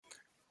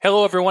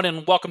Hello, everyone,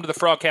 and welcome to the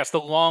FrogCast. The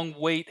long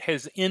wait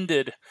has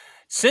ended.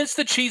 Since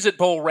the Cheez-It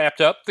Bowl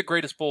wrapped up, the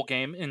greatest bowl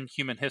game in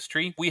human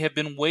history, we have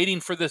been waiting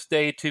for this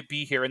day to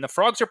be here. And the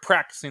Frogs are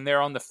practicing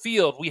there on the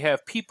field. We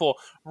have people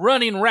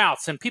running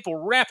routes and people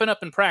wrapping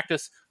up in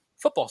practice.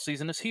 Football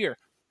season is here.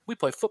 We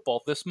play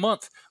football this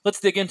month. Let's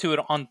dig into it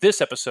on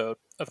this episode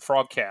of the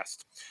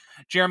FrogCast.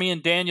 Jeremy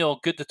and Daniel,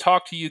 good to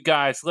talk to you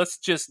guys. Let's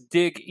just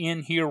dig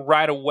in here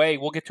right away.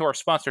 We'll get to our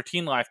sponsor,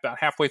 Teen Life, about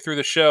halfway through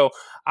the show.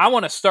 I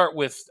want to start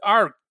with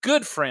our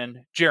good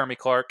friend, Jeremy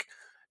Clark.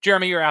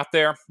 Jeremy, you're out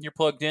there. You're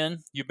plugged in.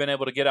 You've been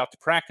able to get out to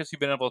practice.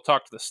 You've been able to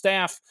talk to the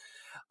staff.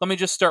 Let me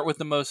just start with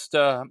the most,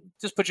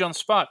 just put you on the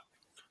spot.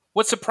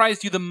 What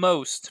surprised you the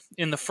most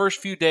in the first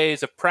few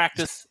days of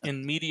practice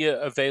and media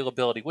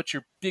availability? What's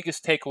your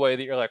biggest takeaway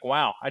that you're like,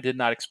 wow, I did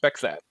not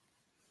expect that?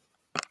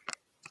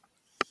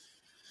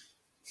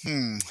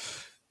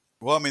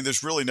 Well, I mean,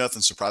 there's really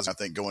nothing surprising. I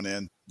think going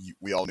in,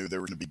 we all knew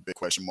there were going to be big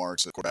question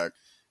marks at quarterback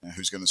and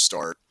who's going to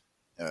start.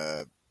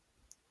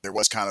 There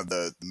was kind of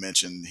the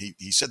mention.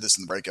 He said this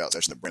in the breakout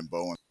session that Brent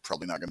Bowen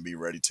probably not going to be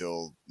ready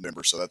till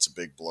November, so that's a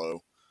big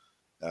blow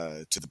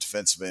to the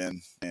defensive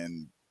end.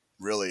 And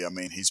really, I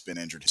mean, he's been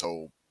injured his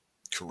whole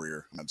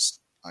career.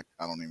 I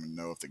don't even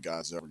know if the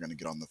guy's ever going to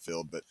get on the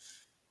field. But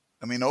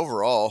I mean,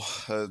 overall,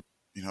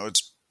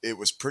 it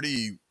was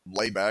pretty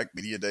laid back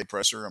media day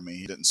presser. I mean,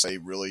 he didn't say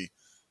really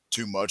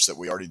too much that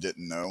we already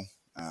didn't know.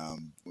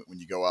 When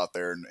you go out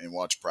there and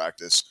watch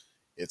practice,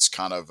 it's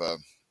kind of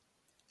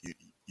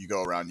you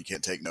go around, you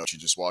can't take notes. You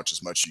just watch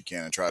as much as you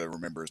can and try to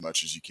remember as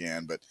much as you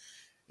can. But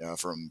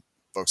from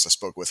folks I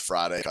spoke with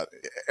Friday,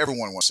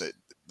 everyone wants to.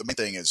 The main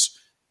thing is,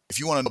 if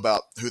you want to know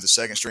about who the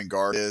second string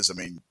guard is, I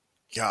mean,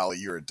 golly,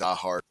 you're a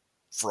diehard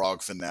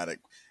Frog fanatic.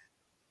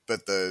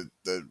 But the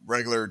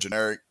regular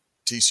generic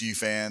TCU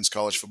fans,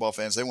 college football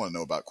fans, they want to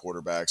know about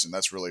quarterbacks, and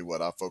that's really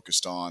what I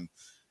focused on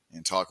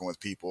in talking with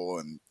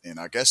people. And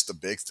I guess the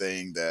big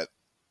thing that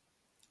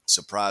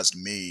surprised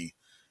me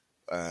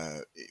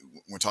when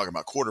we're talking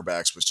about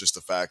quarterbacks was just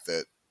the fact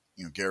that,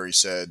 Gary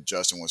said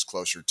Justin was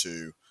closer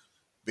to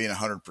being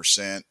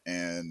 100%,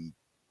 and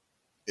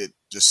it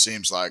just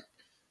seems like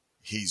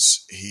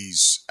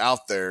he's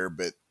out there,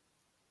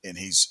 and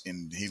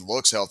he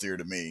looks healthier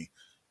to me,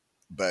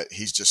 but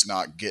he's just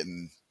not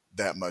getting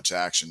that much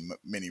action,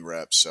 many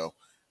reps. So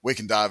we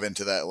can dive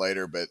into that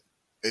later, but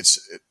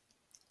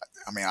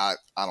I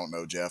don't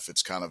know, Jeff.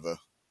 It's kind of a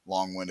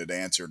long-winded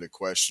answer to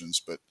questions,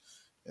 but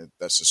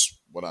that's just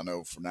what I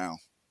know for now.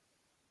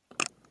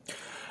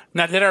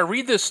 Now, did I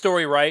read this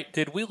story right?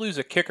 Did we lose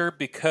a kicker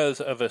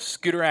because of a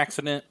scooter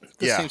accident?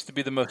 This seems to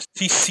be the most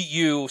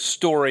TCU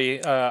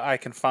story I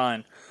can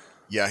find.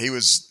 Yeah, he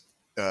was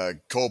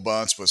Cole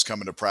Bunce was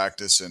coming to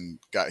practice and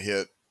got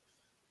hit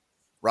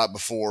right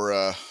before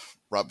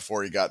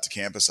he got to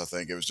campus. I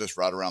think it was just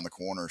right around the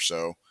corner.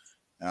 So,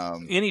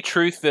 any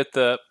truth that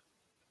the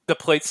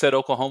plate said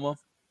Oklahoma?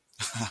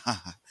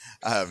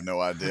 I have no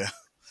idea.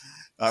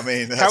 I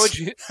mean, how would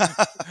you?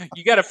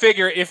 You got to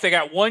figure if they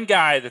got one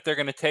guy that they're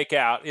going to take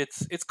out,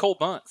 it's Cole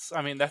Bunce.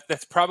 I mean,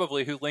 that's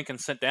probably who Lincoln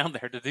sent down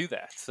there to do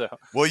that. So,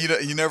 well,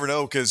 you never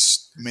know,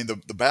 because I mean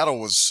the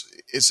battle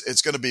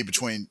it's going to be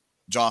between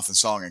Jonathan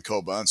Song and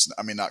Cole Bunce.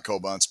 I mean, not Cole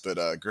Bunce,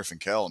 but Griffin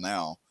Kell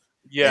now.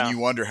 Yeah, and you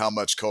wonder how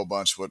much Cole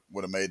Bunce would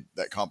have made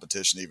that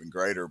competition even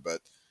greater. But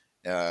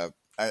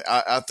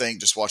I think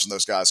just watching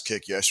those guys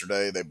kick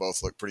yesterday, they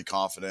both looked pretty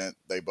confident.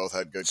 They both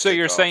had good. So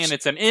you're saying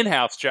it's an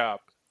in-house job?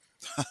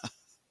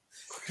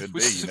 Could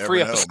be. You never free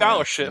know, up a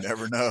scholarship. Man. You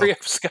never know. Free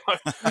up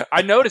scholarship.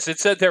 I noticed it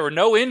said there were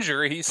no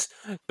injuries,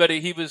 but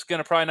he was going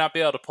to probably not be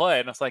able to play.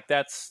 And I was like,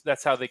 that's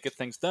how they get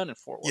things done in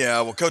Fort Worth. Yeah,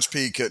 well, Coach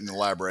P couldn't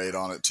elaborate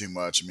on it too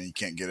much. I mean, you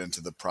can't get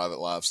into the private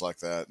lives like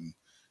that and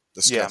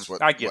discuss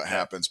what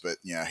happens. But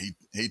yeah,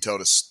 he told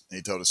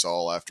us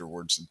all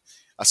afterwards. And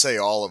I say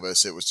all of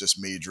us. It was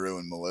just me, Drew,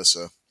 and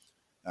Melissa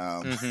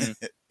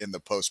in the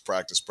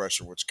post-practice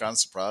pressure, which kind of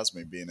surprised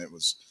me, being it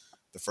was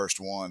the first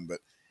one.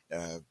 But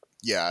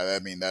yeah, I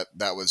mean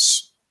that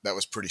was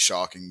pretty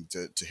shocking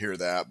to hear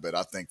that, but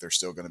I think they're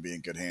still going to be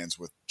in good hands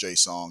with Jay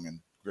Song and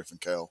Griffin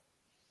Kell.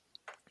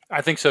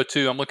 I think so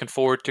too. I'm looking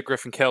forward to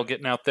Griffin Kell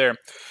getting out there.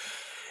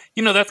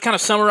 That kind of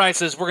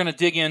summarizes. We're going to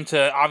dig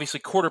into obviously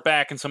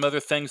quarterback and some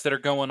other things that are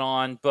going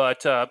on,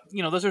 but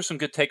those are some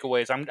good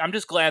takeaways. I'm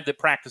just glad that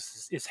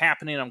practice is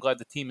happening. I'm glad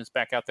the team is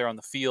back out there on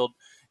the field,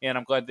 and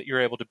I'm glad that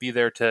you're able to be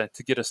there to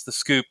get us the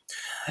scoop.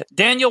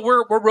 Daniel,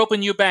 we're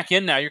roping you back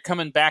in now. You're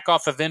coming back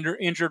off of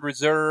injured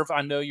reserve.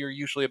 I know you're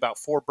usually about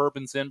 4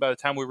 bourbons in by the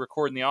time we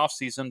record in the off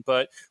season,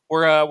 but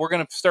we're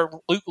going to start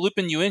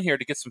looping you in here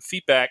to get some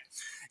feedback.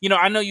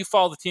 I know you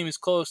follow the team as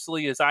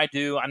closely as I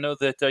do. I know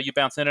that you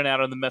bounce in and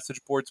out on the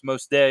message boards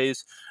most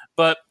days.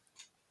 But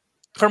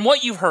from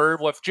what you've heard,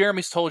 what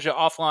Jeremy's told you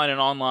offline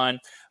and online,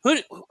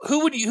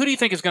 who do you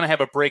think is going to have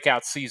a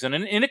breakout season?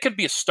 And it could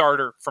be a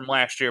starter from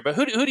last year, but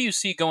who do you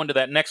see going to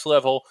that next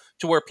level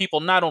to where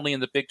people not only in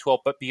the Big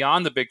 12 but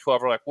beyond the Big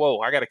 12 are like, whoa,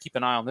 I got to keep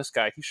an eye on this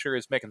guy. He sure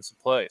is making some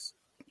plays.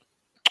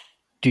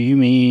 Do you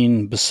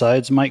mean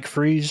besides Mike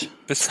Freeze?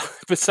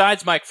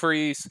 Besides Mike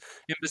Freeze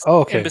Oh,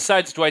 and okay.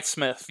 besides Dwight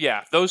Smith,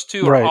 yeah, those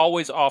two are Right.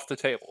 always off the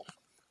table.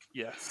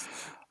 Yes.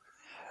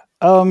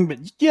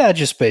 Yeah,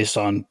 just based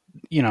on,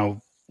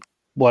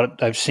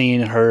 what I've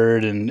seen and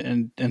heard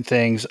and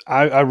things.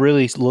 I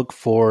really look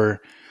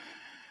for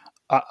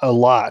a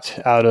lot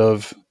out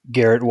of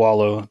Garrett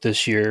Wallow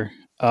this year.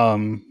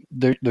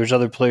 There's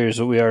other players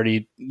that we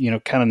already,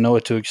 kind of know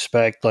what to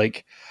expect.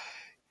 Like,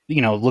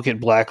 look at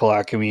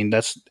Blacklock. I mean,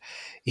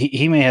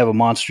 he may have a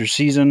monster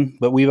season,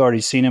 but we've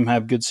already seen him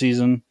have good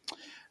season.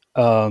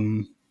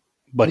 Um,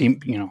 but he,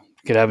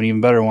 could have an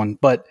even better one.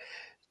 But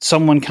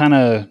someone kind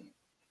of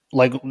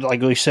like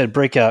we said,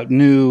 break out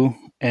new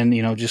and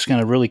just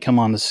going to really come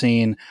on the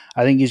scene.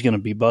 I think he's going to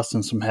be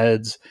busting some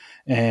heads,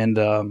 and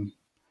I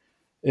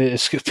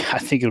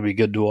think it'll be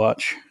good to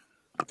watch.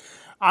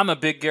 I'm a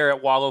big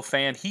Garrett Wallow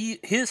fan.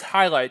 His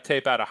highlight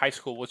tape out of high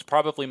school was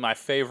probably my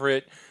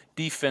favorite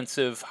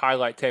defensive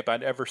highlight tape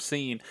I'd ever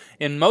seen,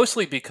 and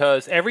mostly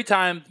because every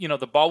time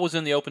the ball was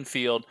in the open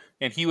field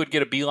and he would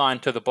get a beeline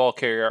to the ball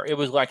carrier, it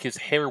was like his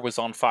hair was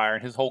on fire,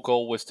 and his whole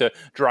goal was to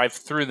drive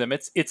through them.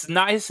 It's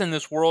nice in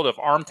this world of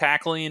arm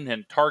tackling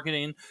and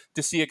targeting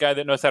to see a guy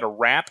that knows how to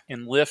wrap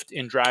and lift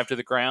and drive to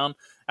the ground.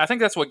 I think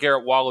that's what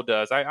Garrett Wallow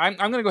does. I'm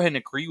going to go ahead and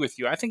agree with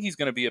you. I think he's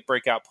going to be a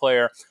breakout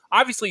player.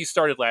 Obviously, he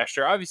started last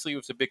year. Obviously, he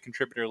was a big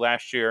contributor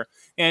last year,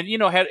 and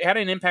had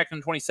an impact in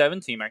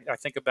 2017. I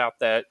think about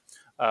that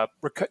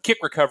kick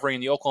recovery in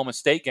the Oklahoma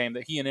State game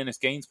that he and Ennis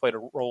Gaines played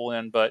a role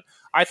in. But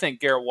I think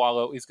Garrett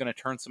Wallow is going to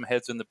turn some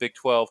heads in the Big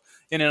 12,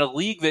 and in a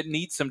league that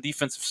needs some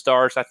defensive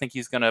stars, I think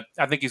he's going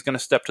to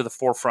step to the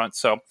forefront.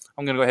 So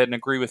I'm going to go ahead and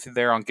agree with you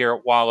there on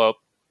Garrett Wallow.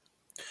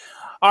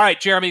 All right,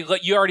 Jeremy,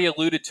 you already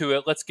alluded to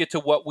it. Let's get to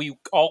what we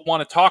all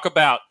want to talk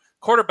about.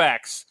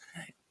 Quarterbacks.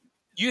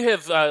 You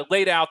have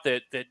laid out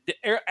that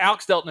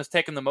Alex Delton has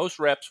taken the most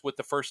reps with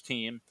the first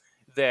team,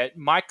 that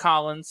Mike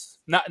Collins,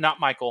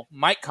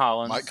 Mike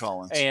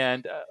Collins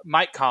and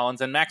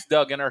Max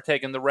Duggan are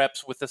taking the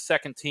reps with the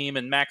second team,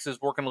 and Max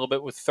is working a little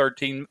bit with the third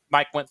team.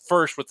 Mike went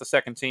first with the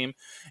second team,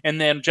 and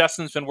then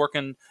Justin's been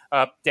working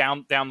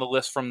down the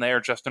list from there.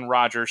 Justin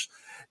Rogers.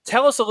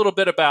 Tell us a little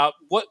bit about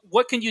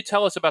what can you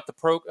tell us about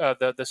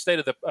the state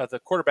of the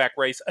quarterback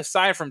race,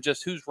 aside from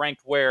just who's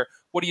ranked where.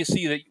 What do you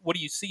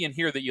see in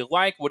here that you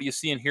like? What do you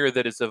see in here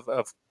that is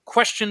of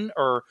question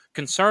or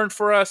concern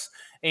for us?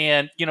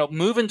 And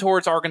moving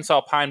towards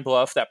Arkansas Pine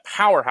Bluff, that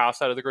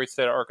powerhouse out of the great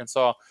state of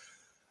Arkansas,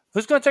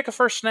 who's going to take a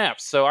first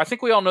snap? So I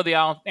think we all know the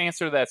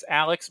answer. That's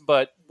Alex.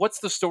 But what's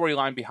the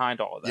storyline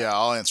behind all of that? Yeah,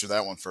 I'll answer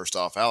that one first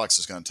off. Alex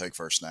is going to take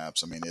first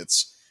snaps. I mean,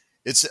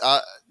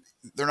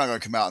 they're not going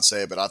to come out and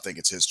say it, but I think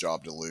it's his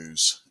job to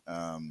lose.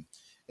 And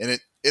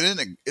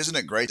isn't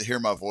it great to hear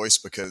my voice,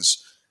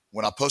 because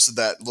when I posted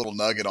that little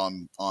nugget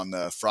on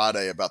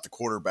Friday about the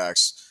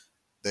quarterbacks,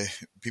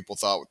 people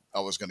thought I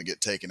was going to get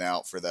taken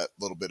out for that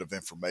little bit of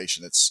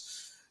information.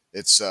 It's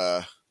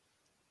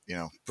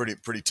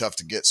pretty tough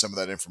to get some of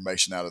that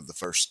information out of the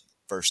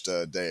first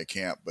day of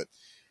camp. But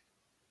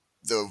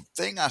the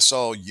thing I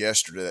saw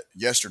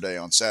yesterday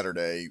on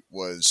Saturday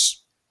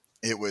was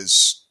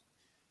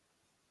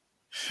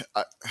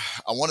I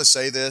want to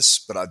say this,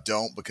 but I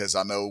don't, because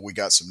I know we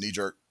got some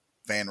knee-jerk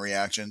fan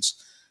reactions.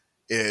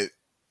 It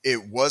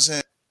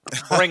wasn't.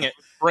 Bring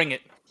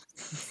it.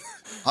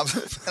 I'm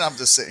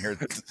just sitting here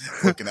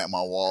looking at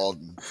my wall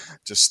and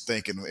just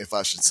thinking if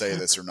I should say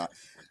this or not.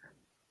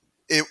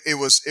 It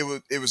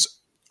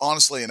was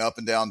honestly an up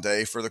and down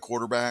day for the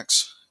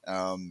quarterbacks.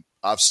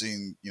 I've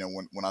seen,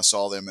 when I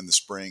saw them in the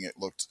spring, it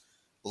looked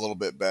a little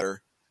bit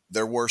better.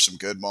 There were some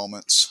good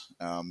moments,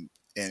 and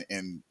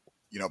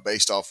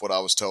based off what I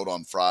was told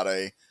on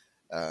Friday,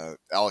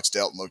 Alex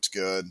Delton looked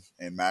good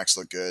and Max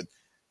looked good.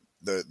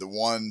 The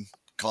one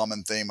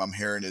common theme I'm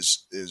hearing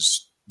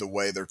is the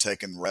way they're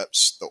taking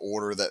reps, the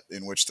order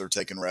in which they're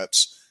taking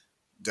reps.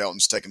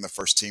 Delton's taking the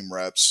first team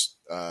reps.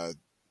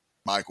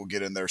 Mike will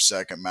get in there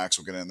second, Max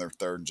will get in there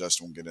third, and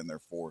Justin will get in there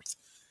fourth.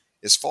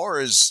 As far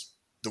as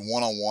the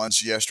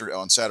one-on-ones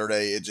on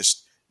Saturday,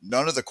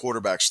 none of the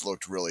quarterbacks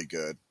looked really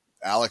good.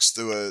 Alex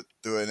threw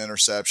an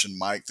interception.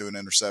 Mike threw an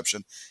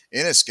interception.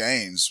 Ennis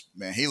Gaines,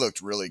 man, he looked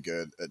really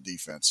good at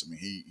defense. I mean,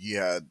 he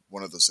had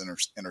one of those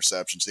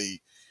interceptions.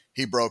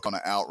 He broke on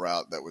an out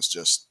route that was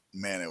just,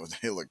 man,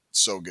 it looked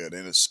so good.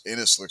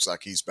 Ennis looks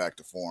like he's back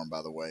to form,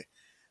 by the way.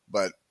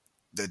 But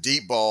the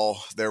deep ball,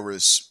 there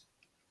was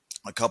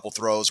a couple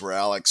throws where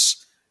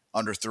Alex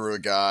underthrew a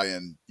guy,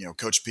 and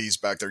Coach P's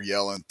back there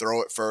yelling,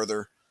 "Throw it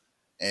further."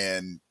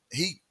 And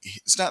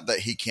it's not that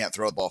he can't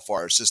throw the ball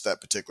far. It's just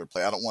that particular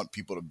play. I don't want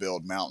people to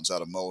build mountains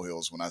out of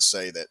molehills when I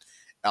say that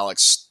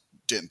Alex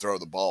didn't throw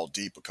the ball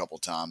deep a couple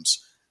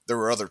times. There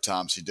were other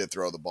times he did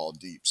throw the ball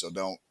deep. So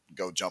don't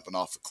go jumping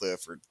off a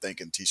cliff or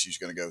thinking TCU's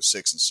going to go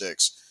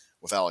 6-6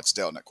 with Alex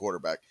Delton at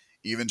quarterback.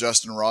 Even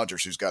Justin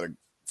Rogers, who's got a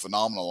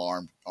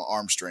phenomenal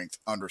arm strength,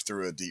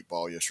 underthrew a deep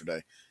ball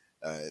yesterday.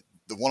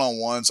 The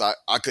one-on-ones,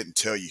 I couldn't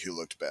tell you who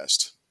looked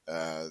best.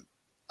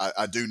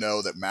 I do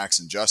know that Max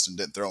and Justin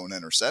didn't throw an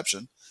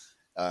interception.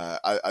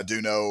 I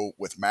do know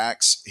with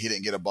Max, he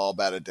didn't get a ball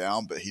batted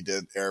down, but he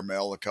did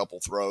airmail a couple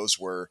throws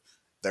where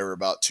they were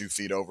about 2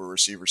 feet over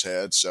receiver's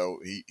head. So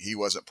he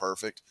wasn't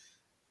perfect.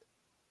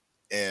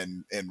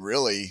 And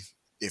really,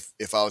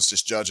 if I was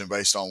just judging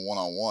based on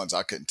one-on-ones,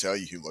 I couldn't tell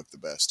you who looked the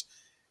best.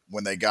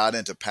 When they got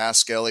into pass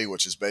skelly,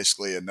 which is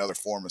basically another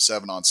form of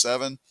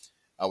 7-on-7,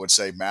 I would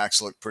say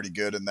Max looked pretty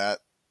good in that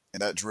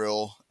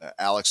drill.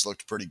 Alex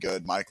looked pretty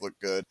good. Mike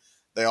looked good.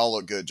 They all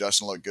looked good.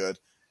 Justin looked good.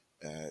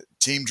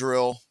 Team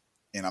drill,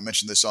 and I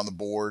mentioned this on the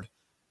board.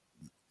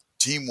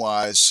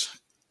 Team-wise,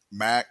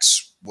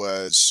 Max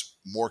was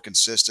more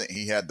consistent.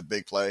 He had the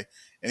big play,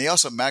 and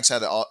Max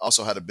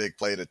also had a big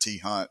play to T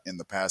Hunt in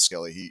the pass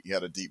skelly. He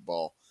had a deep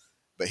ball,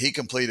 but he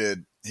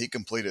completed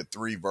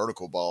 3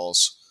 vertical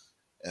balls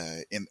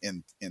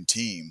in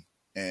team.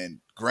 And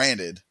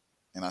granted,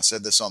 and I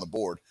said this on the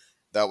board,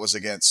 that was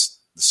against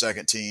the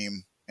second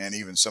team and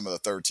even some of the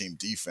third team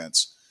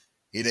defense.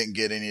 He didn't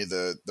get any of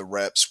the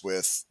reps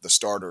with the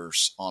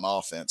starters on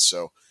offense.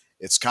 So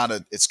it's kind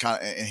of,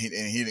 and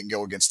he didn't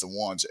go against the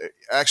ones.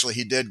 Actually,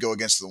 he did go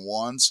against the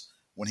ones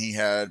when he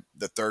had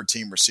the third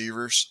team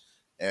receivers,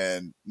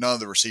 and none of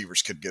the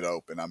receivers could get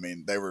open. I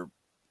mean, they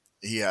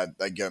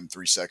gave him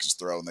 3 seconds to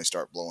throw and they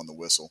start blowing the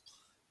whistle.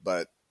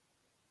 But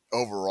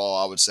overall,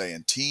 I would say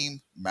in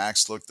team,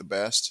 Max looked the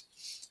best.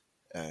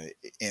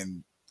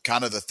 And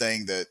kind of the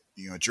thing that,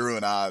 Drew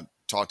and I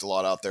talked a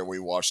lot out there, we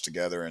watched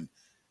together, and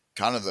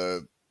kind of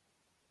the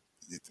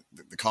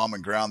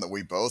common ground that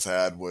we both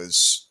had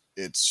was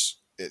it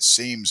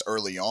seems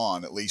early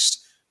on, at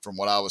least from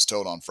what I was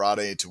told on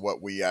Friday to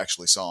what we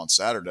actually saw on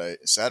Saturday,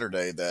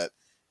 that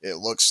it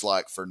looks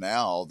like for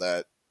now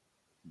that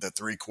the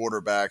 3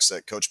 quarterbacks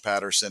that Coach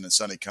Patterson and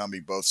Sonny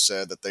Cumbie both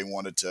said that they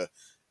wanted to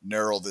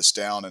narrow this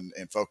down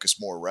and focus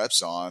more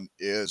reps on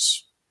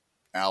is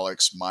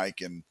Alex,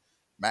 Mike, and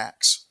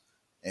Max.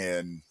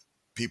 And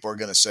people are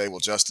going to say, well,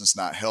 Justin's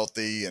not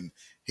healthy, and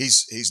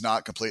he's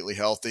not completely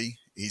healthy.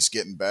 He's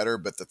getting better,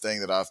 but the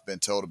thing that I've been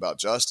told about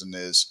Justin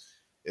is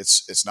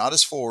it's not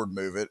his forward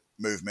movement,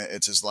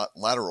 it's his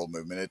lateral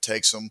movement. It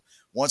takes him,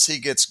 once he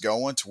gets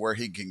going to where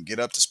he can get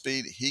up to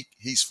speed,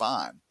 he's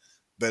fine.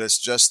 But it's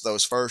just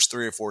those first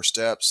 3 or 4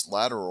 steps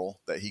lateral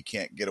that he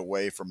can't get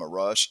away from a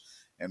rush.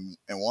 And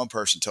one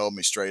person told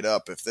me straight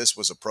up, if this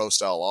was a pro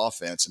style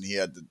offense and he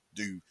had to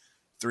do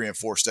 3 and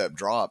 4 step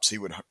drops, he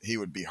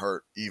would be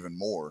hurt even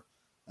more.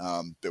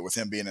 But with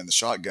him being in the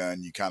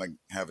shotgun, you kind of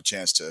have a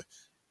chance to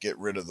get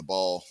rid of the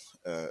ball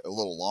a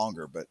little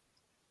longer. But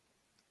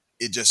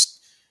it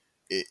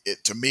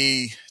to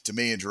me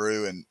and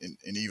Drew and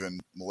even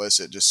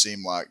Melissa, it just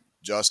seemed like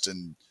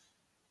Justin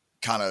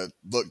kind of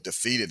looked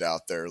defeated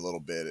out there a little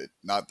bit.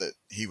 Not that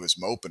he was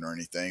moping or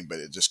anything, but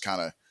it just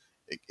kind of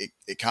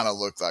it kind of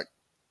looked like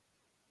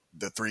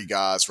the 3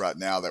 guys right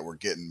now that were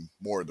getting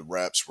more of the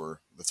reps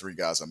were the 3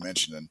 guys I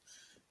mentioned. And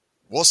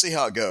we'll see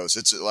how it goes.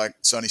 It's like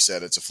Sonny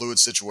said, it's a fluid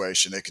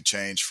situation. It could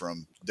change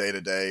from day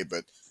to day,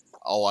 but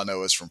all I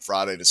know is from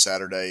Friday to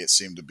Saturday, it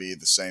seemed to be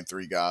the same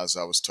 3 guys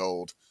I was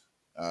told.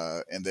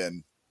 And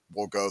then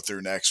we'll go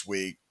through next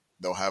week.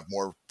 They'll have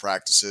more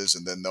practices,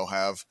 and then they'll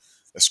have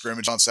a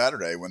scrimmage on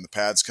Saturday when the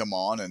pads come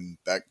on, and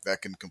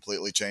that can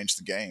completely change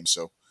the game.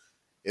 So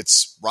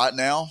it's right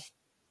now,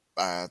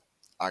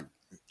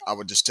 I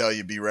would just tell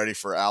you, be ready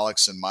for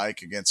Alex and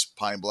Mike against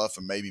Pine Bluff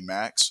and maybe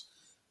Max.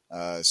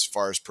 As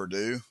far as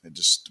Purdue, it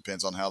just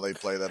depends on how they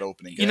play that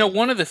opening game.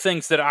 One of the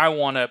things that I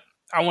want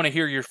to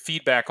hear your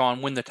feedback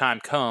on when the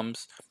time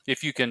comes,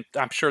 if you can.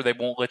 I'm sure they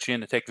won't let you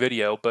in to take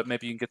video, but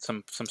maybe you can get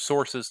some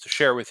sources to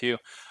share with you.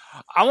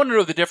 I want to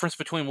know the difference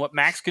between what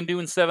Max can do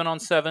in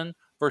 7-on-7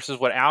 versus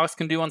what Alex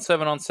can do on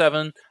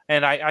 7-on-7.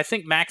 And I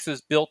think Max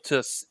is built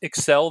to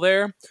excel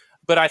there.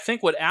 But I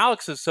think what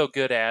Alex is so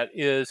good at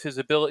is his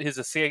ability, his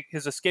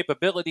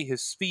escapability,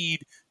 his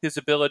speed, his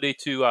ability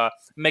to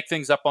make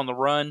things up on the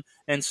run.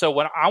 And so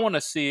what I want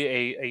to see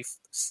a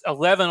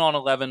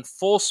 11-on-11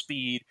 full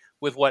speed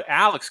with what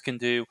Alex can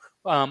do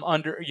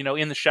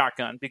in the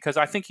shotgun, because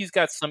I think he's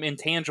got some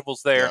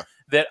intangibles there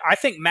that I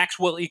think Max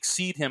will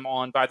exceed him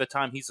on by the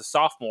time he's a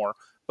sophomore.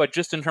 But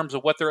just in terms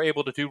of what they're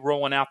able to do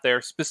rolling out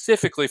there,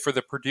 specifically for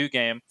the Purdue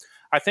game,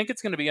 I think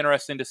it's going to be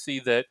interesting to see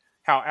that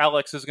how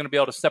Alex is going to be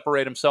able to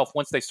separate himself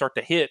once they start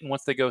to hit and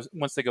once they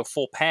go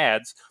full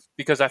pads,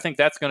 because I think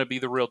that's going to be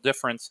the real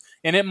difference.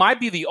 And it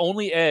might be the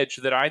only edge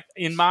that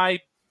in my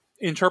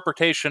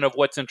interpretation of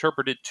what's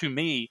interpreted to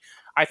me,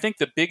 I think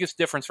the biggest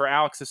difference for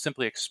Alex is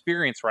simply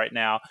experience right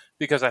now,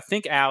 because I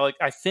think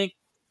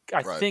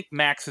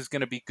Max is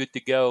going to be good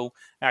to go.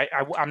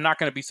 I'm not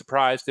going to be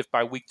surprised if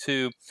by week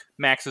 2,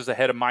 Max is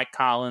ahead of Mike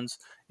Collins,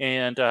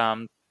 and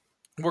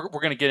we're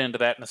going to get into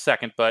that in a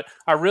second, but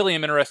I really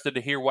am interested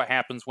to hear what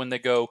happens when they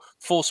go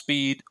full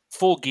speed,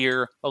 full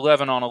gear,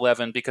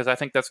 11-on-11, because I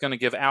think that's going to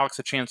give Alex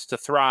a chance to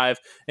thrive.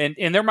 And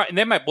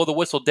they might blow the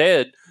whistle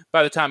dead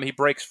by the time he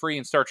breaks free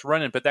and starts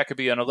running, but that could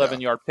be an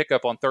 11-yard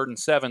pickup on 3rd and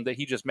 7 that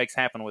he just makes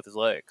happen with his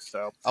legs.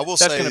 So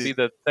that's going to be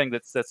the thing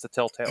that's the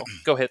telltale.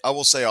 Go ahead. I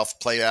will say off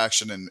play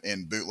action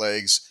and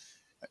bootlegs,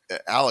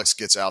 Alex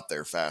gets out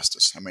there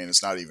fastest. I mean,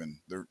 it's not even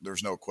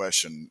there's no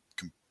question.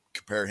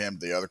 Compare him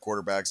to the other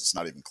quarterbacks, it's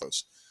not even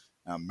close.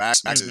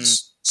 Max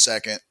is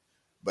second,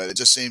 but it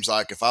just seems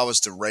like if I was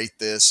to rate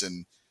this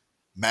in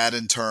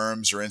Madden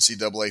terms or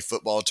NCAA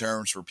football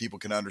terms, where people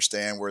can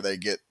understand where they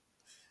get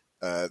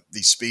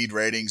these speed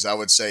ratings, I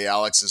would say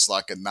Alex is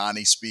like a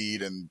 90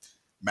 speed, and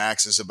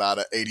Max is about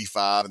an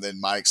 85, and then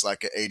Mike's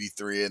like an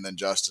 83, and then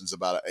Justin's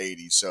about an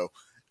 80. So,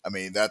 I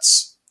mean,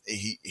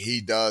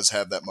 he does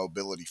have that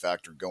mobility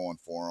factor going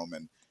for him,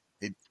 and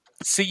he.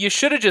 See, you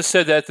should have just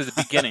said that at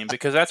the beginning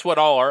because that's what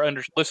all our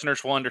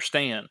listeners will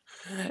understand.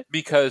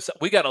 Because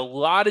we got a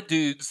lot of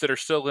dudes that are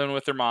still living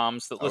with their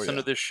moms that listen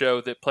to this show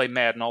that play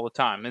Madden all the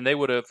time, and they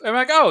would have. I'm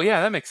like, oh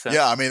yeah, that makes sense.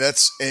 Yeah, I mean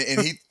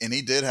and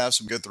he did have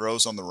some good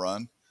throws on the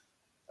run,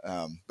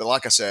 but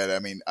like I said, I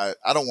mean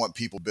I don't want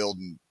people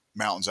building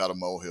mountains out of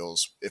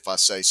molehills if I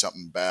say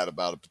something bad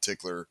about a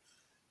particular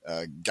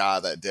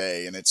guy that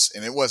day, and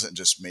it wasn't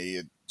just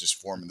me,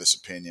 just forming this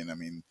opinion. I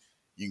mean,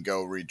 you can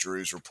go read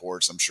Drew's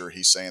reports. I'm sure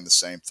he's saying the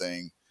same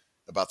thing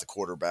about the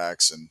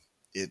quarterbacks, and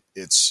it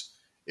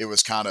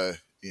was kind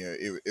of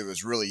it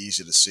was really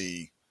easy to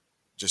see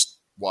just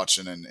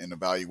watching and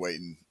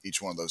evaluating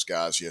each one of those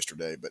guys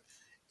yesterday. But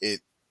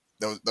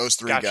those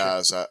three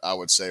guys I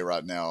would say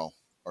right now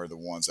are the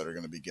ones that are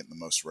going to be getting the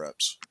most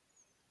reps.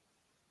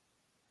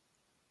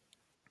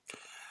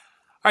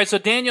 All right, so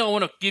Daniel, I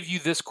want to give you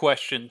this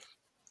question.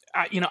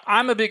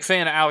 I'm a big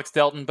fan of Alex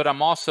Delton, but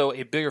I'm also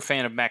a bigger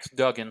fan of Max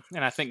Duggan,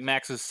 and I think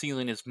Max's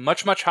ceiling is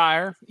much, much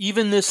higher,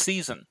 even this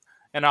season.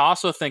 And I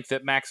also think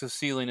that Max's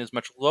ceiling is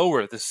much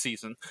lower this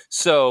season,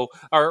 so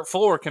our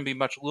floor can be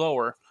much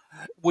lower.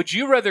 Would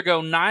you rather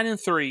go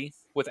 9-3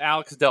 with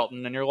Alex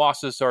Delton, and your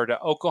losses are to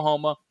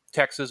Oklahoma,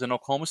 Texas, and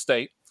Oklahoma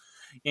State,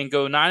 and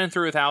go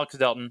 9-3 with Alex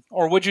Delton,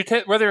 or would you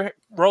rather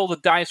roll the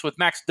dice with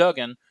Max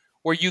Duggan,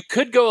 where you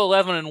could go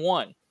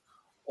 11-1?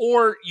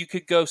 Or you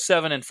could go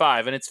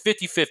 7-5, and it's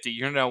 50-50.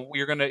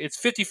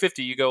 It's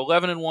 50-50. You go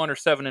 11-1 or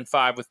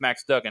 7-5 with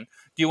Max Duggan.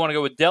 Do you want to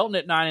go with Delton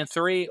at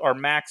 9-3 or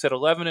Max at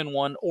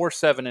 11-1 or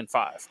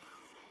 7-5?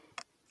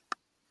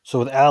 So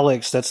with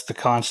Alex, that's the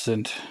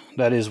constant.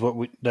 That is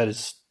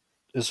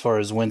as far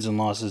as wins and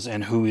losses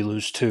and who we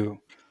lose to.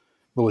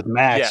 But with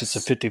Max, It's a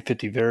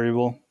 50-50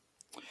 variable.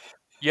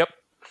 Yep.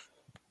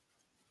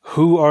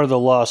 Who are the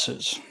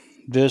losses?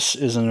 This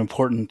is an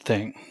important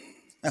thing.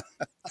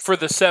 For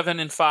the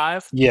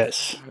 7-5?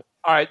 Yes.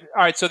 All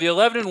right. So the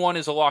 11-1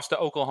 is a loss to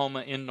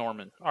Oklahoma in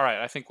Norman. All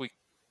right. I think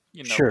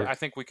Sure. I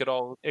think we could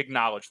all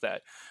acknowledge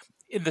that.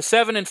 The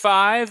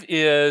 7-5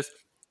 is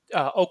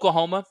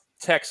Oklahoma,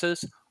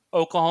 Texas,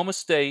 Oklahoma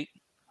State,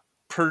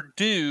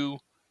 Purdue,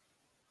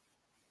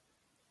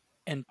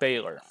 and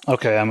Baylor.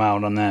 Okay, I'm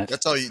out on that.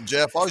 That's all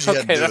Jeff. All you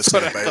had to do was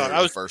say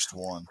Baylor the first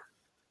one.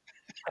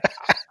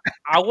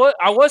 I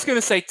was going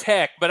to say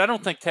Tech, but I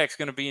don't think Tech's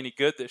going to be any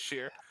good this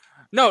year.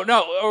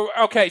 No.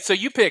 Okay, so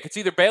you pick. It's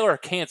either Baylor or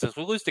Kansas.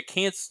 We lose to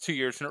Kansas 2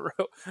 years in a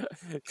row.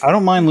 I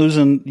don't mind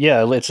losing.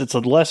 Yeah, it's a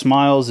less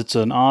miles. It's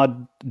an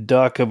odd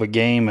duck of a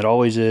game. It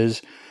always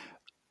is.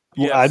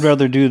 Yes. I'd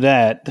rather do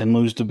that than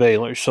lose to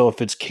Baylor. So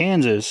if it's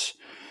Kansas,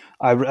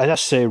 I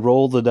just say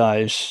roll the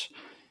dice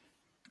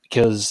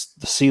because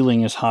the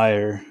ceiling is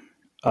higher.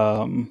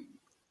 But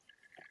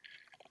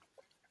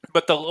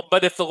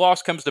if the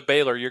loss comes to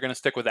Baylor, you're going to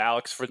stick with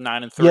Alex for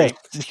 9-3. Yes,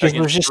 because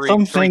there's just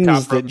some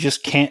things that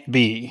just can't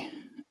be,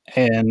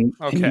 and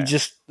you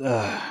just.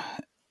 I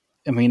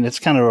mean, it's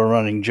kind of a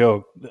running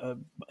joke,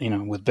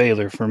 with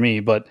Baylor for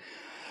me. But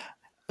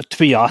to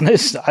be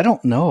honest, I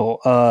don't know.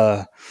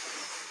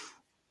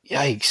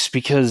 Yikes!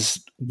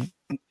 Because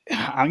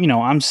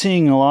I'm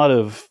seeing a lot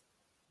of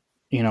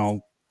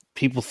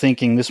people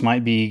thinking this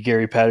might be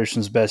Gary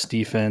Patterson's best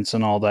defense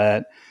and all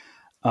that.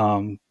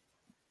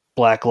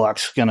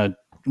 Blacklock's going to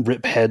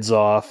rip heads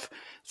off,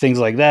 things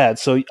like that.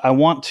 So I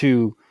want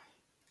to,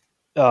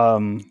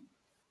 I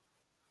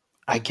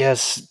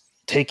guess,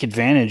 take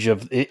advantage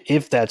of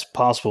if that's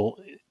possible,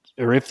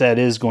 or if that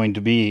is going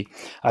to be.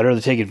 I'd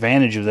rather take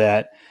advantage of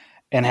that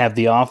and have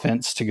the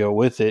offense to go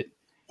with it.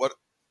 What?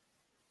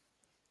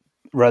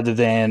 Rather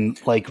than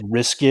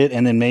risk it,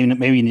 and then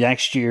maybe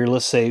next year,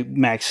 let's say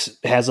Max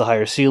has a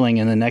higher ceiling,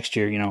 and then next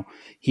year,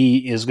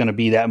 he is going to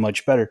be that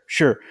much better.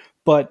 Sure,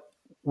 but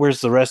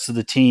where's the rest of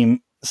the team?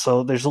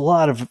 So there's a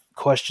lot of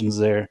questions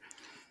there.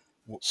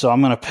 So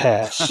I'm going to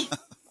pass.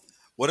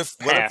 What if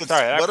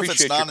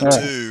it's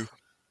 9-2,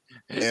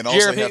 and all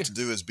they have to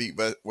do is beat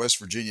West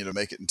Virginia to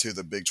make it into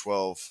the Big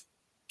 12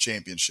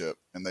 championship,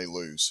 and they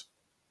lose?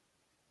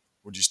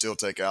 Would you still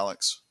take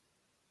Alex?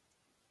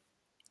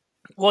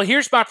 Well,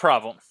 here's my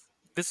problem.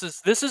 This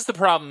is the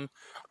problem.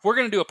 We're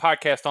going to do a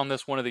podcast on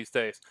this one of these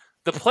days.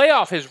 The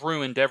playoff has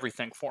ruined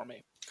everything for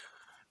me.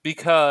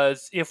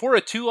 Because if we're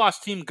a 2-loss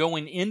team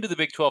going into the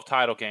Big 12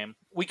 title game,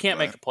 we can't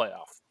make the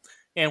playoff.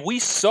 And we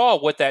saw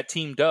what that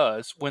team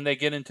does when they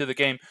get into the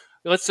game.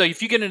 Let's say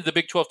if you get into the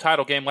Big 12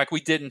 title game like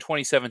we did in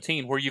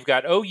 2017, where you've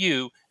got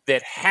OU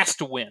that has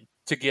to win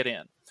to get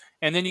in.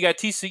 And then you got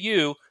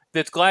TCU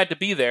that's glad to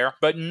be there,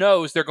 but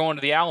knows they're going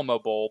to the Alamo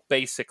Bowl,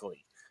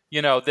 basically.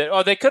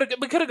 that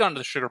we could have gone to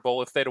the Sugar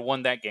Bowl if they'd have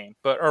won that game,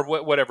 or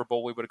whatever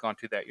bowl we would have gone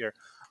to that year,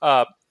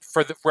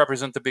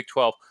 represent the Big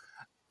 12.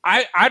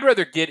 I'd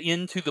rather get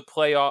into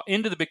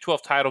the Big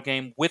 12 title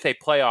game with a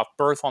playoff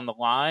berth on the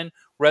line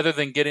rather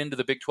than get into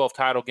the Big 12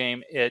 title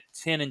game at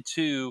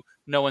 10-2,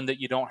 knowing that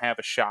you don't have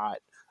a shot.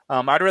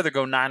 I'd rather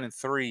go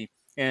 9-3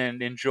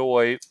 and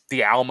enjoy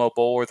the Alamo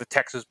Bowl or the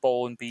Texas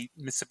Bowl and beat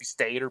Mississippi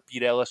State or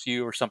beat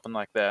LSU or something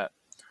like that.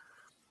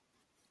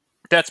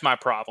 That's my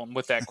problem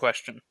with that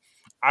question.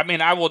 I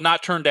mean, I will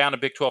not turn down a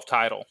Big 12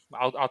 title.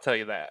 I'll tell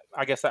you that.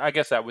 I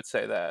guess I would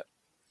say that.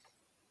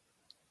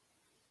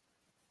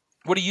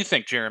 What do you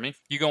think, Jeremy?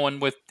 You going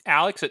with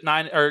Alex at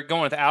 9, or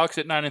going with Alex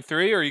at 9-3,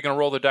 or are you going to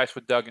roll the dice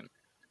with Duggan?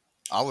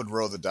 I would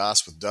roll the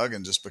dice with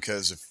Duggan just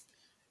because if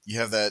you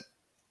have that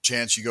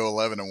chance you go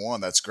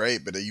 11-1, that's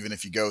great. But even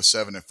if you go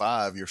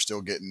 7-5, you're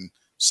still getting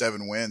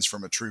 7 wins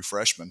from a true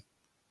freshman.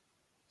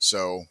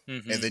 So,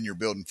 and then you're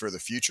building for the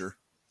future.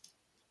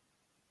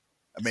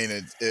 I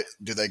mean,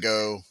 do they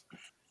go?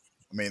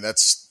 I mean,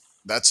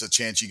 that's a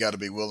chance you got to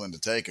be willing to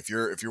take. If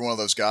you're one of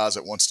those guys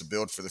that wants to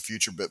build for the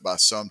future, but by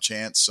some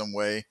chance, some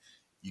way,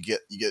 you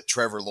get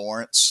Trevor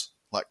Lawrence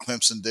like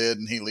Clemson did,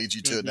 and he leads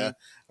you to it now.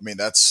 I mean,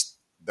 that's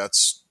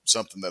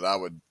something that I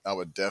would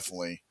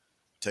definitely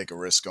take a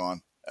risk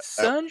on.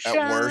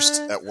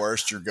 Sunshine. At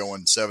worst, you're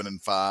going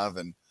 7-5,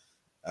 and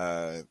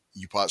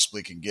you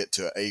possibly can get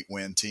to an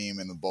 8-win team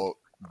in the bowl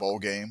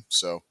game.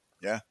 So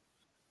yeah.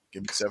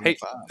 Give me 7-5. Hey,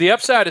 the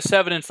upside of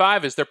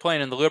 7-5 is they're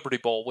playing in the Liberty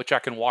Bowl, which I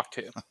can walk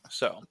to.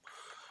 So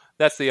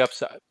that's the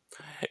upside.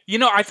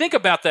 I think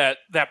about that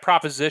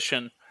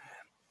proposition.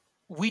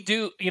 We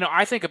do.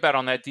 I think about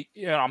on that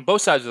on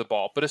both sides of the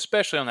ball, but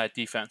especially on that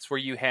defense where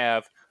you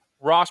have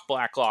Ross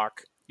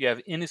Blacklock, you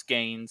have Ennis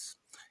Gaines,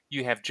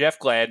 you have Jeff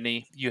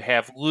Gladney, you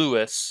have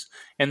Lewis,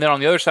 and then on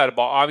the other side of the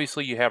ball,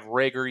 obviously you have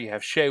Rager, you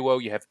have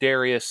Shawo, you have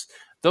Darius.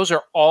 Those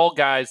are all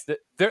guys that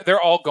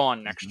they're all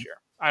gone next year.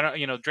 I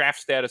don't, draft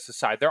status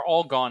aside, they're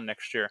all gone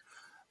next year.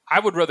 I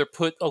would rather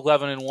put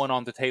 11-1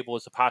 on the table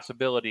as a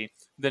possibility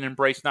than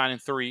embrace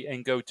 9-3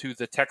 and go to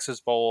the Texas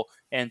Bowl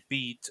and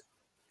beat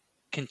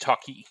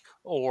Kentucky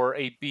or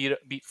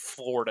beat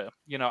Florida.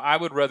 I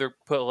would rather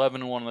put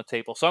 11-1 on the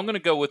table. So I'm going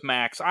to go with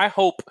Max. I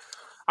hope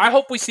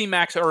we see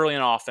Max early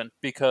and often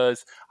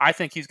because I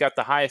think he's got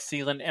the highest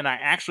ceiling, and I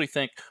actually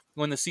think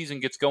when the season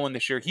gets going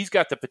this year, he's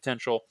got the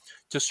potential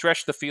to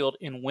stretch the field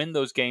and win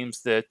those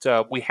games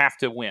that we have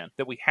to win,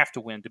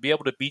 to be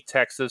able to beat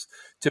Texas,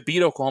 to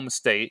beat Oklahoma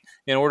State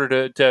in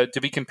order to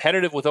be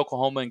competitive with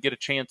Oklahoma and get a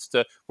chance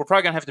to – we're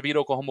probably going to have to beat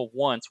Oklahoma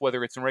once,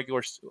 whether it's in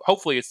regular –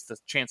 hopefully it's the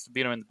chance to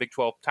beat them in the Big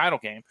 12 title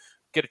game,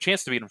 get a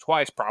chance to beat them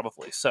twice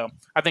probably. So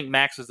I think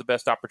Max is the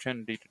best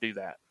opportunity to do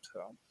that.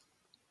 So.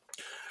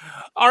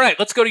 All right,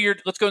 let's go to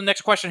the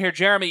next question here,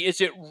 Jeremy. Is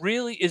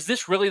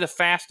this really the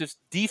fastest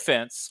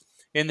defense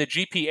in the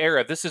GP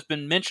era? This has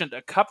been mentioned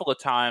a couple of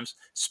times.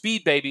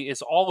 Speed Baby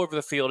is all over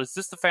the field. Is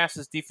this the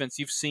fastest defense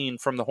you've seen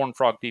from the Horned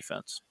Frog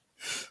defense?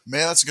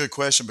 Man, that's a good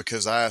question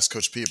because I asked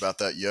Coach P about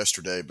that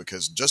yesterday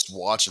because just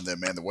watching them,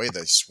 man, the way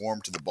they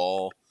swarm to the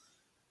ball,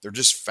 they're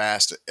just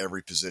fast at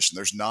every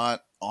position.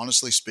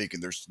 Honestly speaking,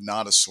 there's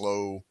not a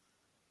slow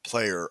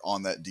player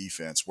on that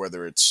defense,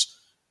 whether it's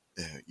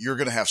you're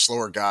going to have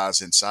slower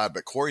guys inside,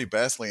 but Corey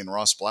Bethley and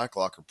Ross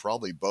Blacklock are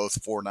probably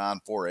both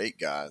 4'9", 4'8"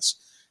 guys.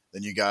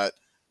 Then you got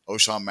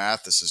O'Shawn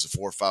Mathis is a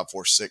 4'5",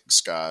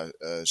 4'6" guy.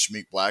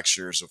 Shameik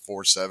Blackshear is a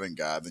 4'7"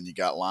 guy. Then you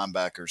got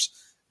linebackers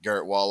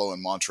Garrett Wallow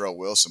and Montrell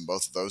Wilson.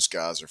 Both of those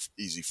guys are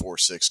easy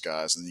 4'6"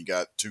 guys. And you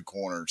got 2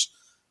 corners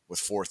with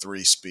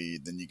 4'3"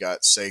 speed. Then you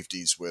got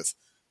safeties with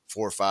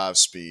 4'5"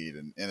 speed.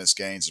 And Ennis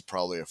Gaines is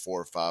probably a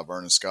 4'5".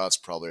 Vernon Scott's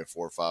probably a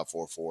 4'5",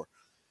 4'4".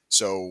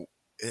 So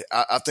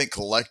I think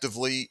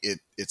collectively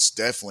it's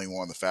definitely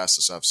one of the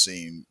fastest I've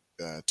seen,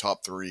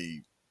 top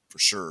 3 for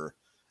sure.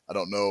 I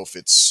don't know if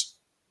it's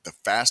the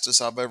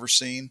fastest I've ever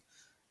seen.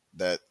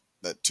 That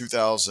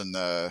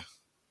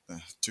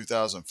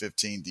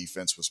 2015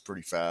 defense was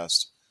pretty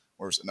fast.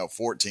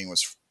 14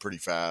 was pretty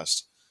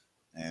fast,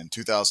 and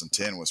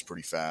 2010 was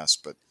pretty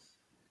fast. But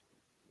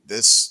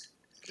this,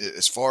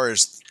 as far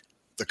as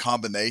the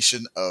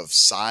combination of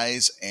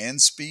size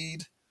and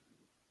speed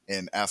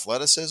and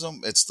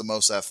athleticism, it's the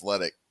most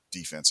athletic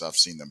defense I've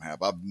seen them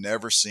have. I've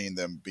never seen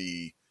them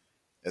be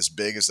as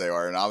big as they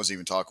are. And I was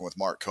even talking with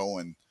Mark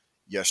Cohen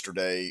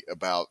yesterday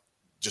about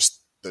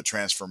just the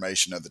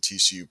transformation of the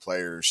TCU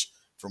players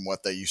from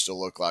what they used to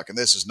look like. And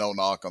this is no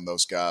knock on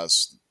those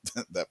guys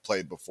that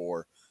played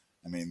before.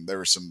 I mean, there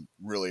were some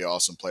really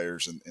awesome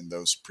players in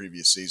those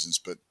previous seasons,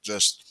 but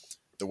just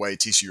the way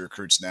TCU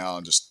recruits now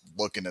and just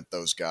looking at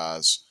those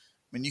guys.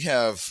 I mean, you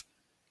have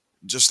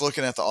just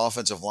looking at the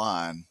offensive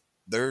line,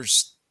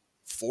 there's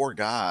 4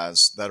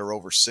 guys that are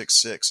over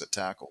 6'6" at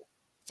tackle.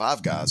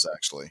 5 guys,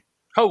 actually.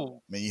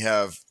 Oh. I mean, you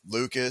have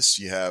Lucas,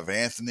 you have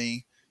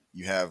Anthony,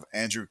 you have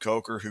Andrew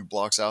Coker, who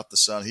blocks out the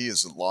sun. He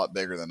is a lot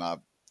bigger than I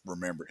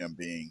remember him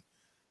being.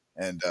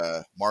 And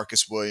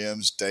Marcus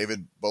Williams,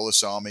 David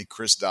Bolasami,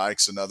 Chris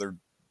Dykes, another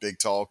big,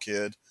 tall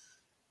kid.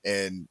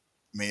 And,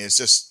 I mean, it's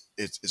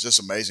just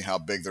amazing how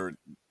big their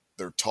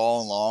they're tall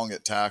and long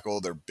at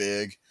tackle. They're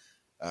big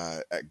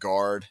at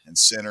guard and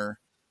center,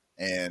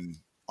 and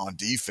on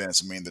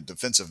defense. I mean, the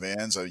defensive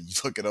ends. You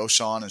look at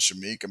O'Shawn and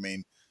Shamik. I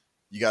mean,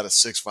 you got a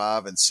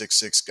 6'5" and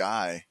 6'6"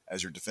 guy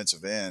as your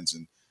defensive ends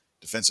and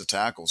defensive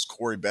tackles.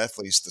 Corey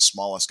Bethley's the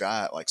smallest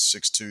guy at like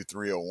 6'2",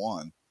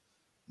 301. I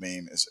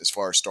mean, as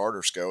far as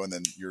starters go, and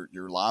then your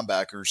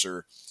linebackers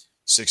are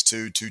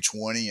 6'2",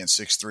 220, and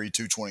 6'3",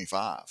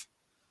 225.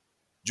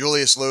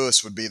 Julius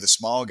Lewis would be the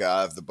small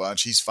guy of the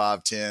bunch. He's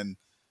 5'10",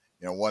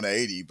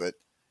 180. But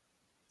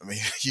I mean,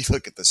 you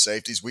look at the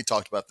safeties. We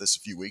talked about this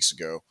a few weeks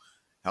ago,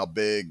 how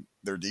big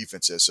their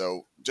defense is.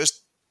 So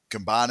just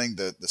combining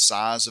the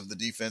size of the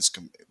defense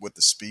with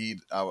the speed,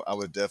 I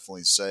would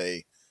definitely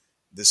say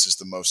this is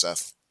the most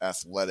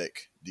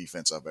athletic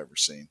defense I've ever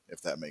seen,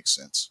 if that makes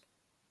sense.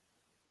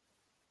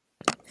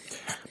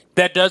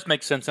 That does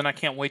make sense, and I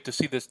can't wait to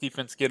see this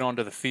defense get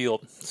onto the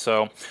field.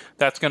 So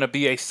that's going to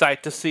be a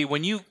sight to see.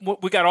 We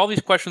got all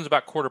these questions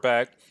about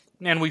quarterback,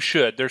 and we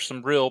should. There's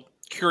some real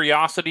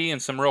curiosity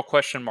and some real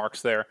question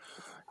marks there.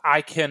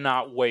 I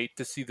cannot wait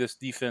to see this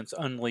defense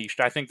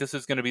unleashed. I think this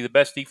is going to be the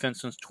best defense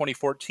since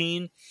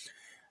 2014.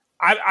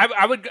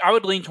 I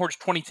would lean towards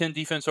 2010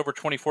 defense over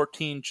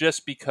 2014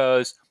 just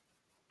because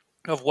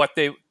of what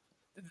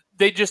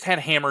they just had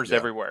hammers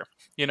everywhere.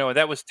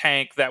 That was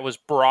Tank, that was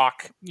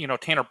Brock,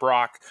 Tanner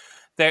Brock.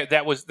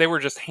 They were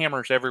just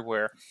hammers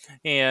everywhere.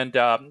 And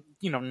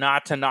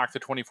not to knock the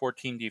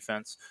 2014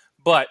 defense,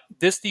 but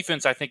this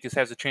defense I think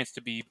has a chance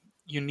to be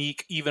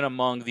unique even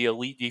among the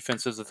elite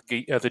defenses of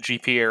the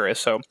GP era.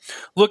 So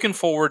looking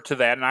forward to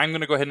that. And I'm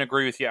going to go ahead and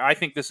agree with you. I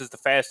think this is the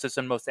fastest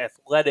and most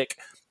athletic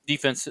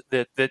defense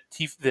that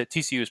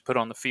TCU has put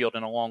on the field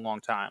in a long,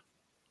 long time.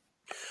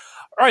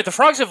 All right, the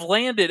Frogs have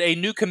landed a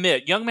new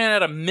commit, young man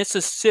out of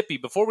Mississippi.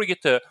 Before we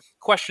get to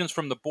questions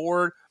from the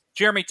board,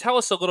 Jeremy, tell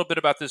us a little bit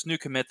about this new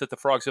commit that the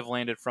Frogs have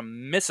landed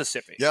from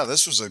Mississippi. Yeah,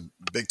 this was a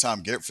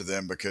big-time get for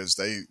them because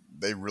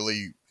they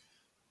really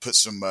put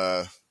some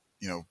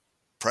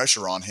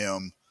pressure on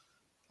him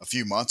a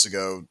few months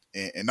ago,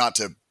 and not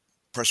to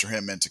pressure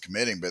him into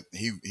committing, but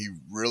he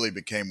really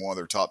became one of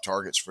their top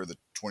targets for the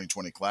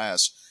 2020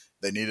 class.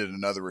 They needed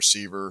another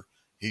receiver.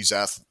 He's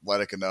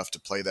athletic enough to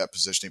play that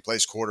position. He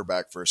plays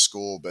quarterback for his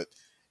school, but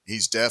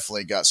he's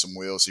definitely got some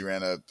wheels. He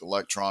ran an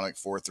electronic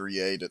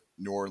 4.38 at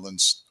New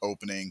Orleans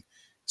opening.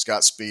 He's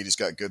got speed. He's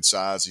got good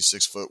size. He's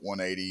 6 foot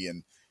 180.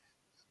 And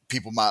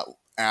people might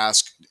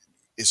ask,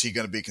 is he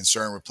going to be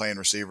concerned with playing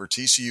receiver?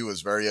 TCU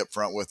was very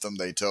upfront with them.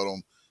 They told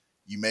him,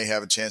 you may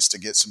have a chance to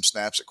get some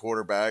snaps at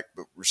quarterback,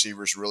 but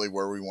receiver's really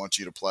where we want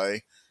you to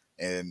play.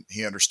 And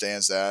he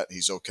understands that.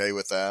 He's okay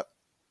with that.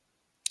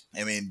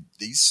 I mean,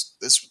 this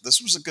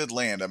was a good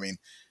land. I mean,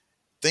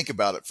 think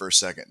about it for a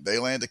second. They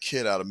land a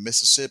kid out of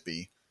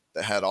Mississippi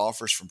that had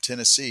offers from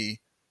Tennessee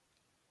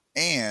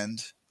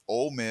and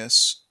Ole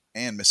Miss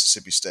and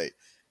Mississippi State.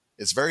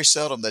 It's very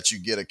seldom that you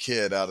get a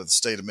kid out of the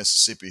state of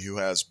Mississippi who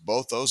has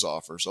both those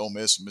offers, Ole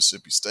Miss and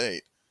Mississippi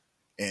State,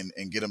 and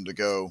get them to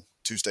go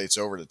 2 states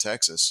over to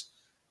Texas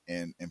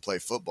and play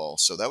football.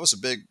 So that was a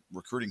big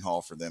recruiting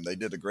haul for them. They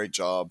did a great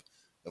job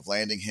of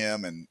landing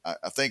him, and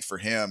I think for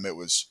him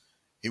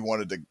he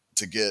wanted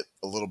to get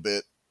a little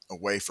bit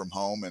away from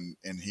home,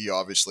 and he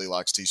obviously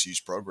likes TCU's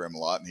program a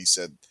lot, and he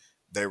said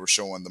they were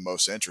showing the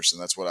most interest,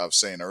 and that's what I was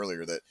saying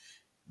earlier, that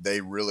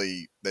they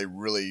really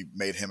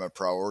made him a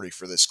priority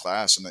for this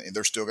class, and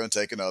they're still going to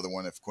take another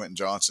one. If Quentin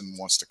Johnson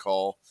wants to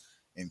call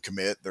and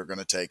commit, they're going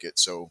to take it.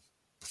 So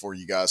before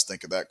you guys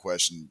think of that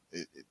question,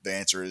 the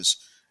answer is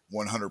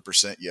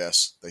 100%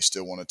 yes. They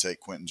still want to take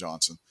Quentin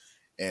Johnson.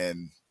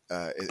 And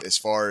as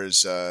far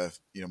as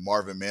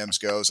Marvin Mims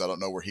goes, I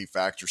don't know where he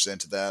factors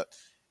into that.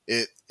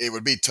 It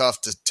would be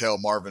tough to tell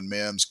Marvin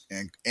Mims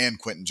and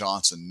Quentin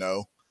Johnson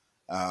no.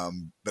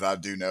 But I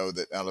do know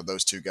that out of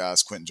those two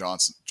guys, Quentin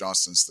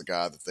Johnston's the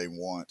guy that they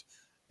want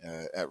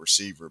at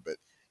receiver. But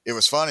it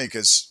was funny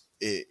because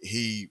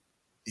he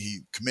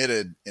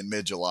committed in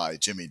mid-July.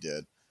 Jimmy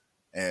did,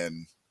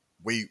 and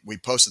we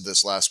posted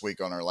this last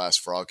week on our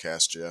last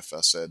FrogCast, Jeff.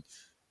 I said,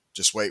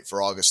 just wait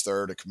for August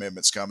 3rd. A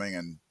commitment's coming,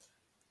 and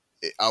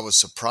I was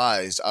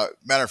surprised.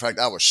 Matter of fact,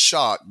 I was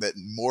shocked that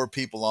more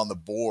people on the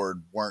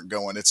board weren't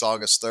going, it's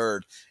August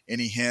 3rd.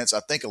 Any hints? I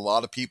think a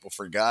lot of people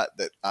forgot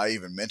that I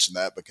even mentioned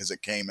that because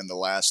it came in the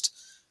last,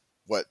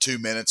 2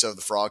 minutes of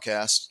the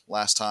FrogCast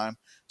last time.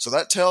 So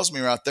that tells me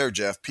right there,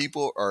 Jeff,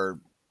 people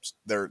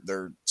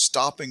they're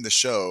stopping the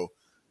show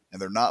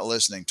and they're not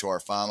listening to our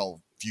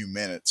final few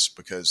minutes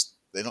because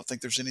they don't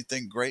think there's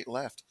anything great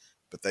left,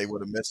 but they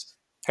would have missed.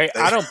 Hey,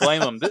 I don't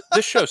blame them.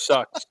 This show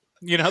sucks.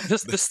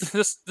 This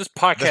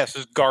podcast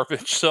is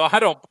garbage. So I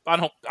don't.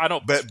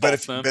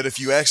 But if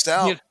you X'd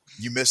out,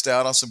 you missed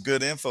out on some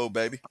good info,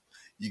 baby.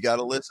 You got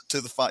to listen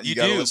to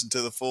listen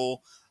to the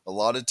full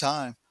allotted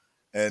time,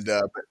 and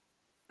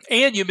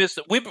you missed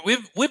it.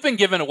 We've been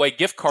giving away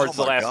gift cards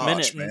the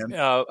last minute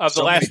of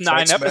the last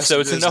 9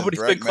 episodes, and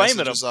nobody's been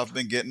claiming them. I've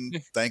been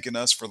getting thanking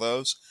us for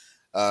those.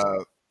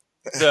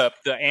 The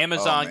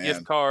Amazon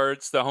gift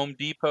cards, the Home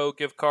Depot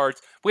gift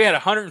cards. We had a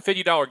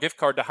 $150 gift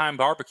card to Heim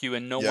Barbecue,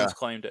 and no one's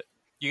claimed it.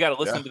 You got to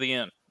listen Yeah. to the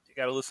end. You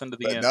got to listen to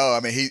the But end. no, I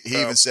mean, he So-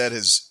 even said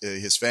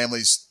his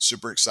family's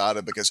super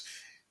excited because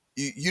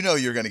you know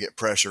you're going to get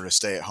pressure to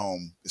stay at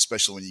home,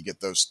 especially when you get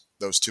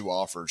those two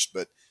offers.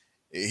 But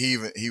he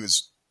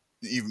was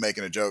even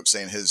making a joke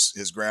saying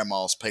his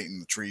grandma's painting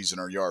the trees in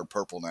her yard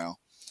purple now.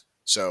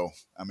 So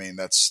I mean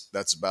that's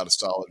about as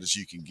solid as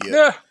you can get.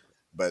 Yeah.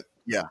 But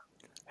yeah,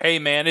 Hey,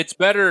 man, it's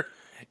better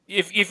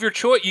if your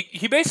choice.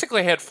 He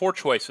basically had 4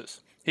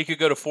 choices. He could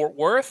go to Fort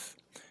Worth.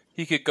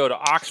 He could go to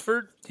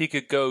Oxford. He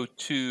could go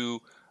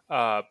to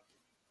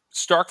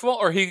Starkville,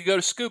 or he could go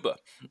to Scuba.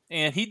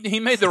 And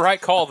he made the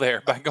right call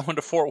there by going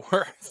to Fort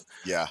Worth.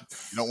 yeah,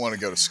 you don't want to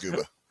go to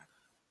Scuba.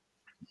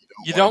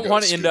 You don't go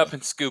want to end up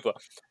in Scuba.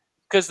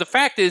 Because the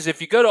fact is,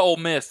 if you go to Ole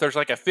Miss, there's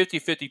like a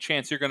 50-50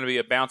 chance you're going to be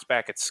a bounce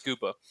back at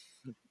Scuba.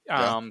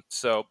 Yeah.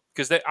 So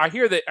because I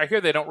hear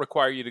they don't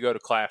require you to go to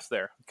class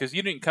there because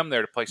you didn't come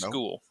there to play Nope.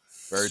 school.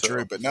 Very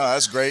true. But no,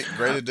 that's great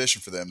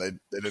addition for them. They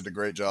did a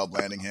great job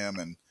landing him,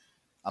 and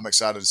I'm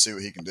excited to see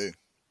what he can do.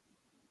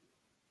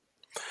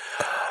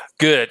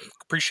 Good.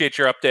 Appreciate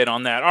your update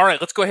on that. All right,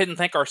 let's go ahead and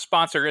thank our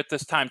sponsor at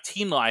this time,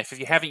 Team Life. If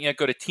you haven't yet,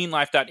 go to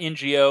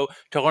teamlife.ngo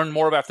to learn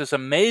more about this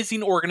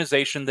amazing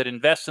organization that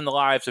invests in the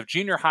lives of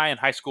junior high and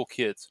high school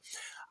kids.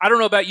 I don't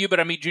know about you,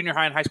 but I meet junior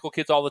high and high school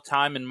kids all the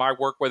time in my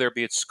work, whether it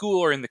be at school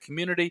or in the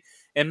community.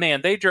 And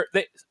man,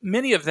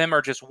 many of them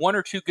are just 1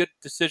 or 2 good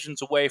decisions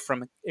away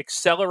from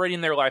accelerating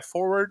their life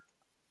forward.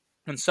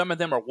 And some of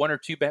them are 1 or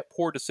 2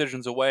 poor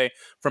decisions away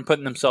from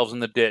putting themselves in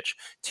the ditch.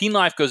 Teen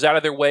Life goes out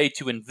of their way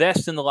to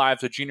invest in the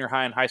lives of junior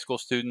high and high school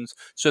students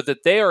so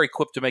that they are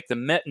equipped to make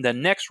the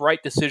next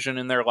right decision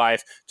in their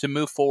life to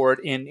move forward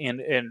and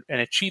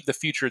achieve the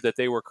future that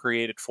they were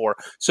created for.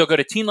 So go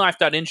to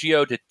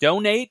teenlife.ngo to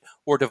donate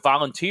or to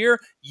volunteer.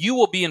 You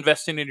will be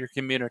investing in your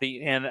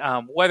community. And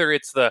whether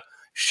it's the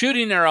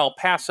shooting in El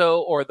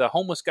Paso or the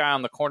homeless guy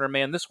on the corner,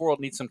 man, this world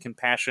needs some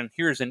compassion.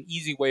 Here's an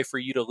easy way for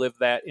you to live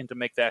that and to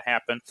make that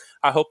happen.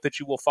 I hope that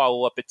you will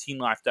follow up at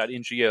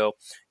teenlife.ngo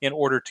in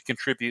order to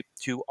contribute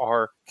to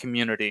our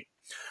community.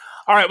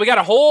 All right, we got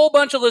a whole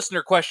bunch of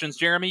listener questions,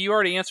 Jeremy. You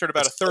already answered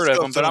about a third of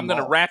them, but I'm going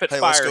to rapid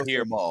fire let's go here.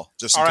 Through them all,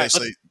 just in case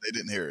they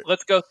didn't hear it.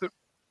 Let's go through.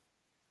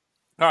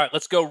 All right,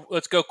 let's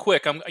go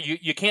quick.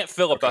 You can't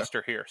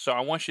filibuster here, so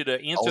I want you to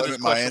answer this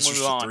question. My answers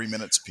to 3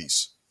 minutes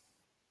apiece.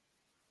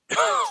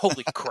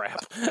 Holy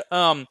crap.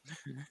 How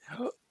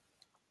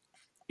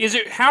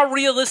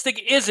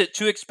realistic is it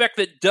to expect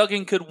that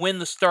Duggan could win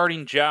the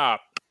starting job?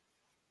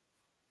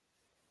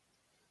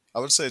 I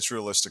would say it's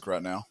realistic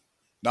right now.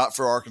 Not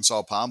for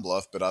Arkansas Pine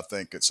Bluff, but I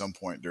think at some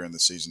point during the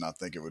season, I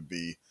think it would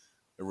be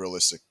a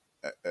realistic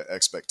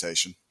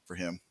expectation for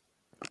him.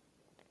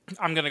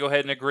 I'm going to go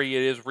ahead and agree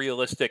it is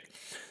realistic.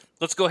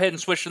 Let's go ahead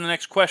and switch to the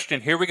next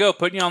question. Here we go,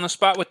 putting you on the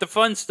spot with the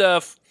fun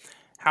stuff.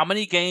 How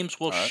many games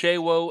will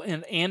Shawo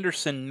and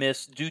Anderson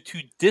miss due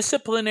to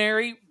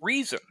disciplinary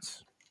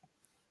reasons?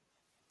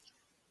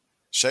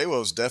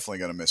 Shawo's definitely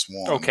going to miss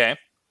 1. Okay.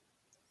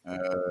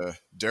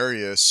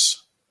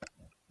 Darius,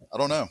 I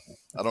don't know.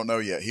 I don't know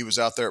yet. He was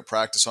out there at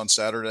practice on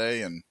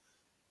Saturday and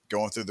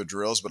going through the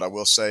drills, but I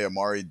will say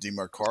Amari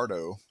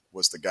DiMercado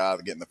was the guy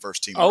getting the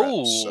first team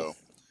reps. So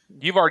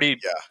you've already...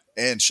 Yeah,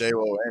 and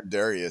Shawo and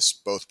Darius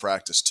both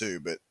practiced too,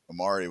 but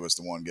Amari was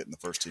the one getting the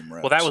first team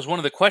reps. Well, that was one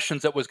of the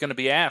questions that was going to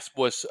be asked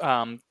was,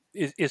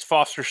 is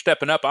Foster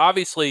stepping up?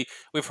 Obviously,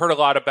 we've heard a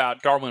lot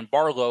about Darwin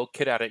Barlow,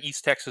 kid out of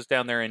East Texas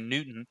down there in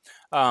Newton.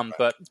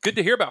 But good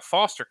to hear about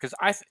Foster because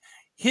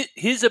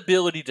his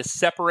ability to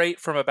separate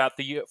from the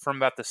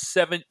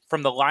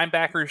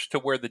linebackers to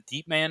where the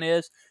deep man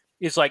is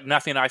like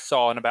nothing I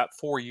saw in about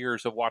 4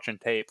 years of watching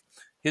tape.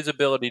 His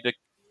ability to...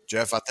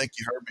 Jeff, I think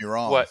you heard me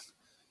wrong. What?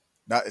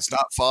 It's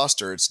not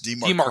Foster. It's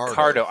DiMercado.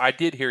 DiMercado. I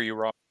did hear you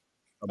wrong.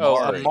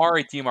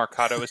 Amari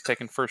DiMercado is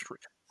taking first.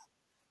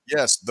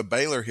 Yes, the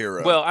Baylor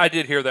hero. Well, I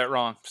did hear that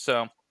wrong.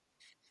 So,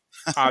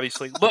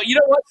 obviously. But you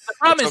know what? The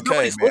problem is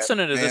nobody's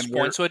listening to this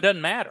point, so it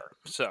doesn't matter.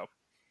 So.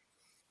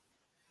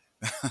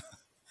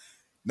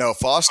 No,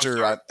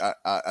 Foster,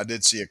 I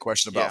did see a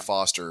question about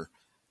Foster.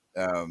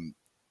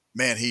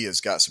 Man, he has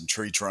got some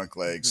tree trunk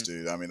legs,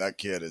 dude. I mean, that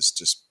kid is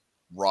just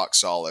rock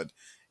solid.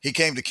 He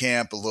came to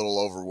camp a little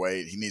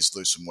overweight. He needs to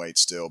lose some weight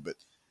still, but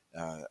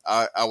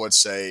I would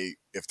say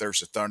if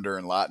there's a Thunder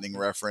and Lightning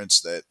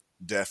reference, that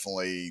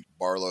definitely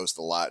Barlow's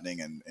the Lightning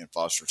and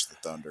Foster's the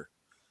Thunder.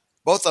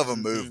 Both of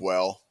them move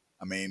well.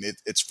 I mean,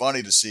 it's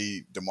funny to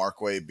see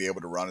DeMarque be able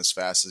to run as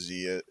fast as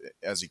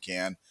he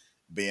can,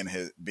 being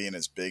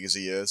as big as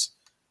he is.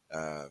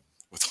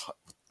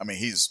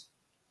 He's,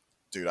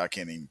 dude, I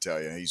can't even tell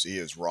you. He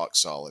is rock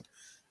solid.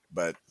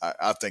 But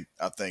I think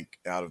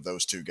out of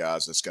those two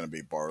guys, it's going to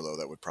be Barlow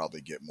that would probably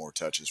get more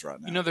touches right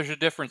now. You know, there's a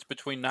difference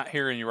between not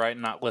hearing you right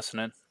and not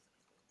listening.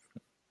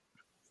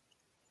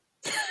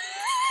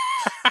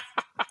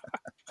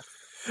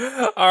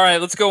 All right,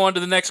 let's go on to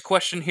the next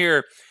question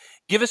here.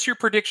 Give us your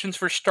predictions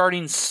for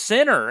starting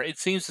center. It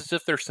seems as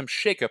if there's some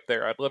shakeup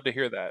there. I'd love to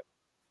hear that.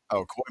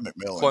 Oh, Coy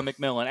McMillan. Coy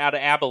McMillan out of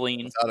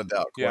Abilene. Without a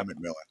doubt, Coy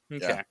McMillan.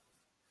 Okay.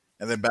 Yeah.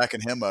 And then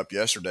backing him up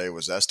yesterday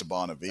was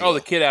Esteban Oh, the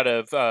Avila. kid out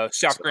of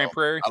South So Grand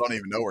Prairie. I don't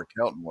even know where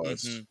Kelton Mm-hmm.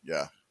 was.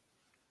 Yeah.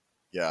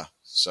 Yeah.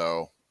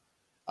 So,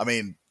 I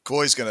mean,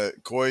 Coy's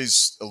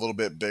a little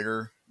bit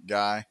bigger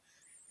guy.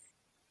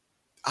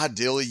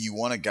 Ideally, you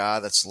want a guy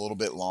that's a little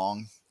bit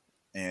long.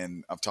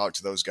 And I've talked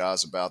to those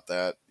guys about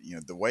that. You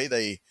know, the way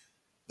they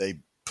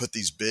put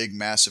these big,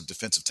 massive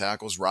defensive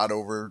tackles right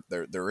over.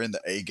 They're in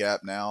the A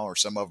gap now, or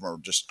some of them are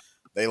just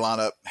they line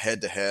up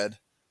head to head.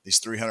 These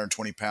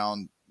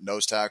 320-pound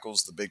nose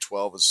tackles, the Big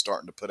 12 is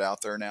starting to put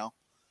out there now.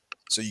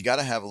 So you got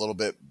to have a little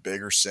bit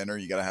bigger center.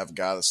 You got to have a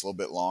guy that's a little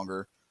bit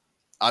longer.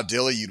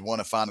 Ideally, you'd want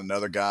to find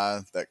another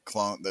guy that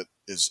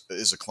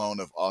is a clone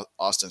of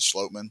Austin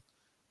Schlottman.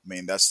 I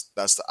mean, that's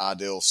the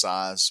ideal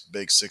size,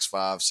 big 6'5",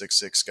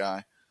 6'6"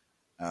 guy.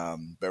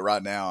 But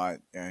right now,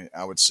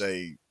 I would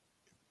say,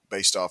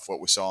 based off what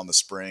we saw in the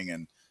spring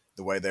and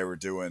the way they were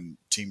doing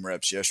team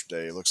reps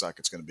yesterday, it looks like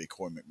it's going to be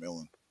Coy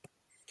McMillan.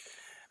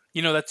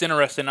 You know, that's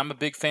interesting. I'm a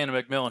big fan of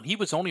McMillan. He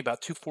was only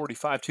about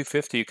 245,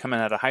 250 coming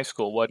out of high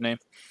school, wasn't he? Right.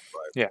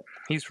 Yeah,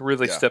 he's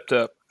really Yeah. stepped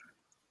up.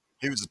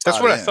 He was a That's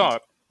tight what I end.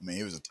 thought. I mean,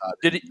 he was a tight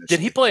Did end he, did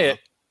he initially, play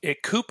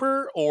at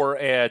Cooper or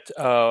at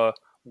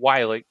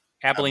Wiley?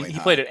 Abilene. Abilene He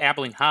High. played at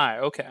Abilene High.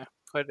 Okay,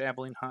 played at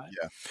Abilene High.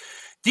 Yeah.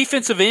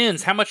 Defensive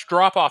ends. How much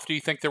drop off do you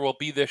think there will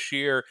be this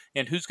year,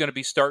 and who's going to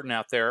be starting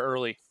out there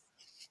early?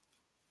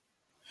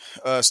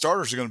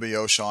 Starters are going to be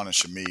O'Shawn and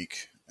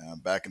Shamik.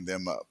 Backing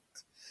them up,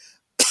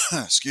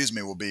 excuse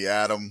me, will be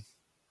Adam.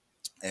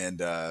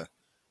 And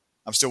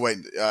I'm still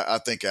waiting. I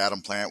think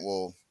Adam Plant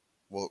will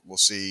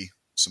see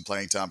some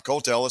playing time.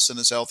 Colt Ellison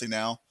is healthy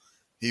now.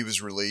 He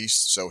was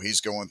released, so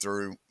he's going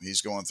through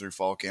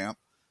fall camp.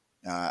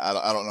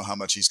 I don't know how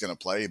much he's going to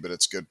play, but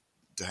it's good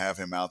to have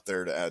him out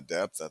there to add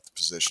depth at the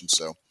position.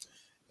 So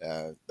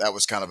that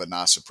was kind of a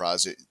nice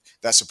surprise.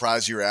 That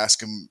surprise you were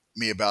asking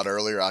me about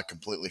earlier, I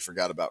completely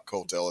forgot about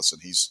Colt Ellison.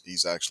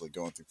 He's actually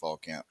going through fall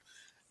camp.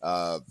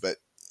 But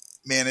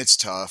man, it's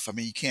tough. I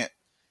mean, you can't.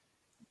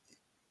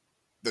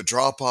 The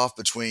drop off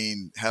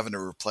between having to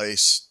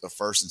replace the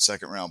first and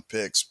second round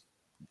picks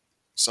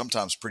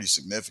sometimes pretty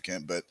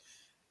significant, but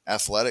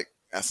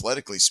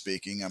athletically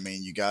speaking, I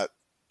mean, you got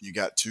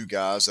two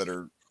guys that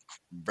are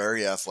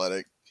very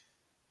athletic.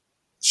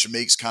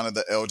 Shamik's kind of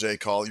the LJ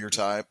Collier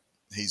type.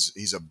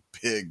 He's a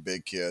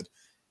big kid.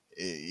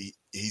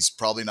 He's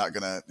probably not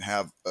going to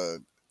have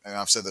and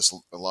I've said this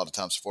a lot of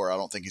times before. I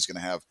don't think he's going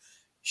to have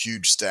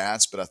huge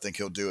stats, but I think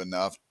he'll do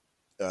enough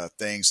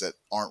things that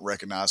aren't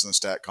recognized in the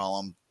stat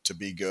column to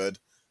be good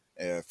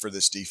for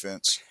this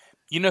defense.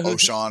 You know who?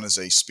 O'Shawn is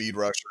a speed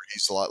rusher.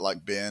 He's a lot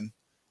like Ben,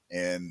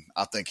 and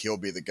I think he'll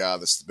be the guy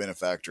that's the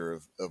benefactor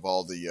of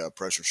all the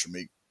pressure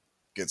Shamik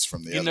gets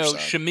from the other side.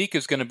 Shamik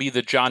is going to be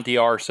the John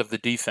Diarse of the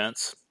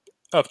defense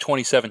of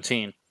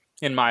 2017,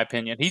 in my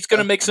opinion. He's going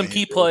to make some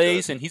key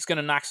plays, and he's going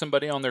to knock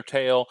somebody on their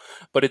tail,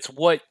 but it's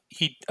what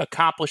he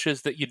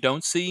accomplishes that you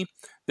don't see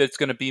that's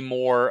going to be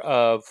more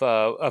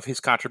of his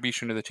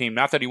contribution to the team.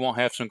 Not that he won't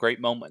have some great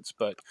moments,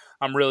 but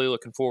I'm really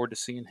looking forward to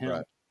seeing him.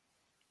 Right.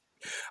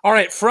 All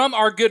right, from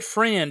our good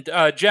friend,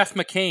 Jeff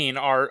McCain,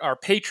 our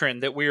patron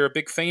that we are a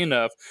big fan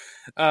of,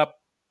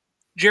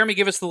 Jeremy,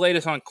 give us the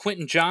latest on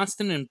Quentin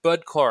Johnston and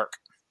Bud Clark.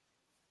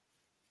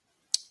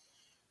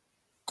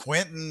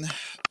 Quentin,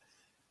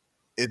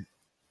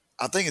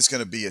 I think it's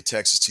going to be a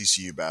Texas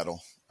TCU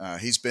battle.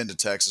 He's been to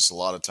Texas a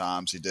lot of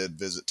times. He did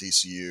visit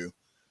TCU.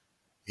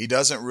 He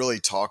doesn't really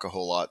talk a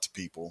whole lot to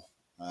people.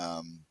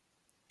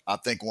 I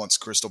think once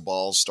crystal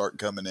balls start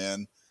coming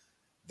in,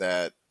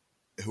 that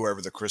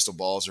whoever the crystal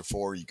balls are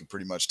for, you can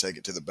pretty much take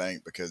it to the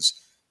bank because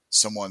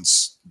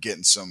someone's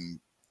getting some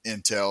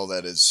intel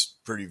that is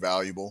pretty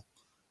valuable.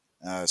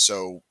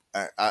 So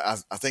I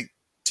think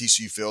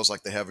TCU feels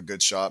like they have a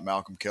good shot.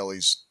 Malcolm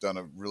Kelly's done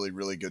a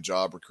really good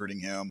job recruiting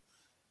him.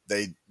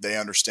 They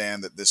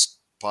understand that this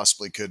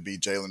possibly could be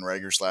Jalen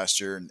Rager's last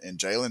year, and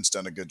Jalen's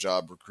done a good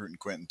job recruiting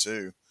Quentin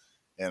too.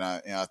 And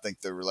I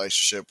think the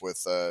relationship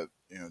with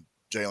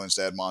Jalen's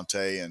dad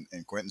Monte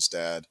and Quentin's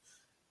dad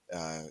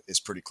is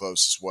pretty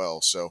close as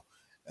well. So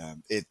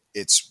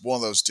it's one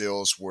of those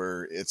deals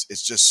where it's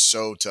just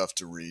so tough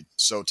to read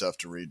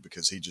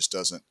because he just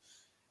doesn't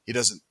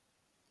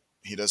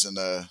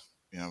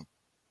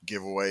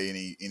give away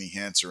any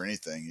hints or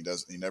anything.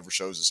 He never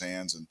shows his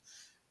hands,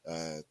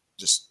 and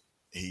just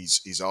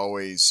he's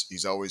always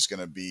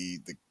going to be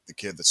the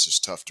kid that's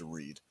just tough to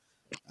read.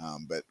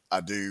 But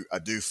I do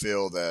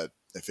feel that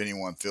if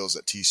anyone feels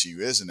that TCU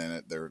isn't in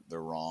it, they're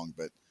wrong.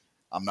 But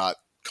I'm not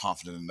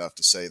confident enough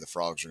to say the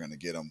Frogs are going to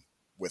get him.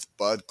 With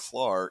Bud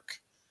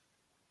Clark,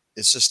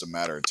 it's just a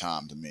matter of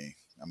time to me.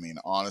 I mean,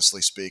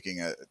 honestly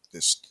speaking,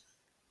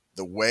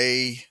 the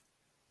way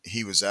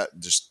he was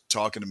just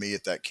talking to me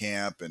at that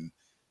camp, and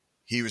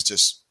he was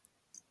just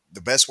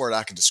the best word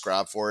I can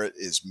describe for it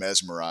is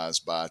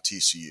mesmerized by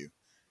TCU.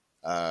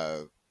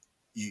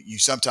 You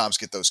sometimes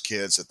get those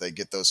kids that they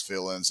get those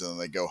feelings and then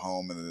they go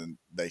home and then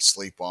they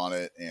sleep on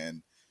it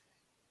and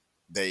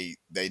they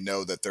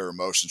know that their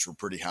emotions were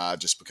pretty high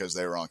just because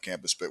they were on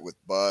campus. But with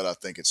Bud, I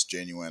think it's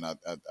genuine. I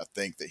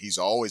think that he's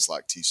always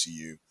liked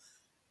TCU,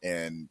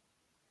 And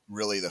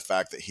really the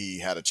fact that he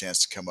had a chance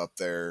to come up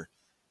there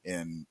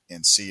and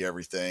see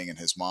everything, and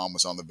his mom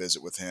was on the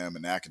visit with him,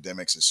 and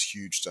academics is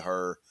huge to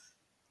her.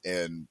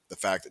 And the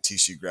fact that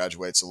TCU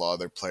graduates a lot of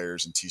their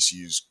players, and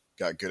TCU's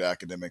got good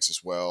academics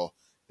as well.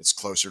 It's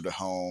closer to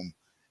home.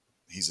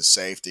 He's a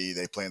safety.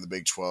 They play in the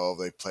Big 12.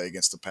 They play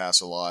against the pass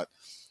a lot.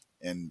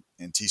 And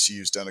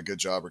TCU's done a good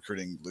job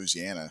recruiting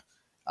Louisiana.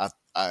 And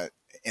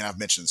I've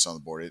mentioned this on the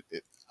board.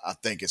 I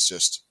think it's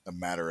just a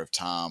matter of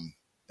time,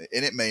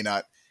 and it may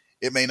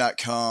not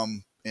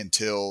come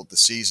until the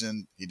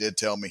season. He did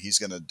tell me he's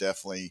going to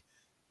definitely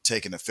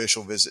take an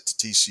official visit to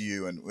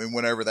TCU, and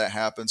whenever that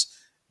happens,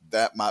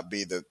 that might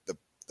be the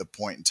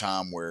point in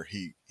time where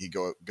he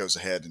goes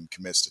ahead and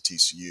commits to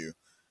TCU.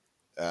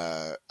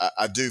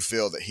 I do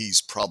feel that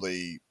he's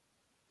probably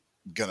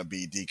going to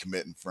be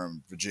decommitting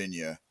from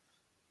Virginia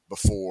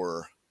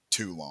before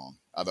too long.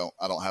 I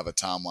don't have a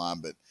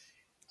timeline, but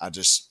I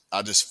just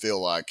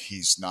feel like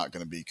he's not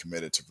going to be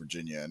committed to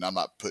Virginia, and I'm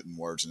not putting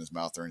words in his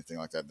mouth or anything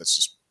like that. That's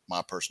just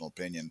my personal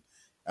opinion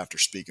after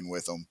speaking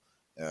with him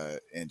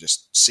and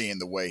just seeing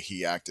the way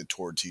he acted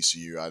toward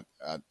TCU.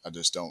 I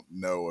just don't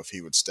know if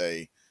he would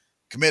stay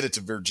committed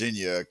to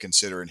Virginia,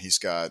 considering he's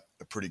got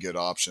a pretty good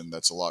option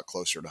that's a lot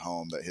closer to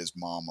home that his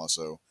mom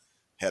also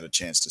had a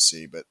chance to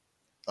see. But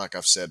like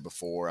I've said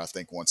before, I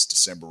think once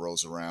December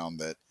rolls around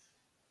that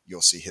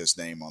you'll see his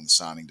name on the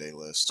signing day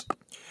list.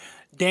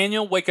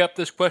 Daniel, wake up.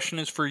 This question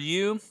is for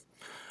you.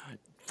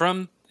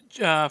 From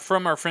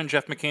our friend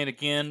Jeff McCain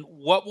again.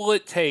 What will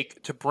it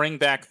take to bring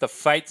back the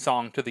fight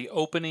song to the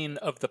opening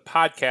of the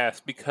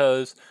podcast?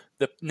 Because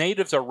the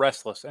natives are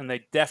restless and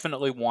they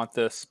definitely want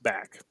this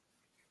back.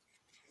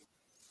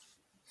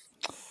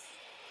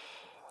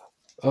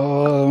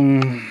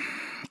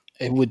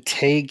 It would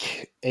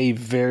take a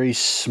very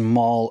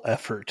small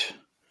effort,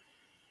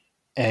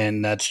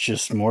 and that's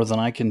just more than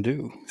I can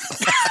do.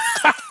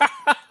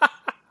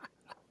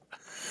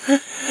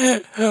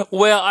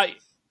 Well,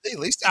 At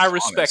least I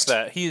respect honest.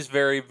 that. He is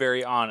very,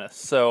 very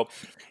honest. So,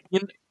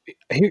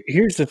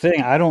 Here's the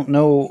thing. I don't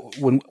know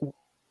when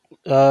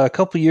a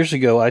couple of years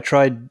ago I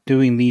tried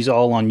doing these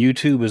all on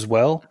YouTube as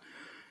well,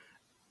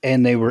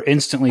 and they were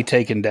instantly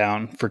taken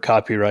down for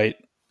copyright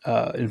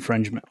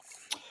infringement.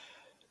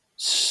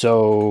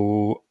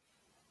 So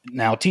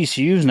now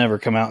TCU's never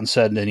come out and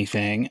said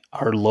anything.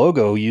 Our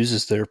logo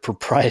uses their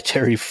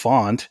proprietary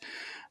font.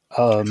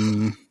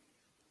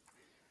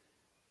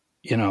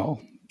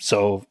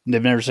 So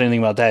they've never said anything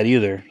about that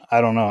either.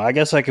 I don't know. I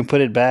guess I can put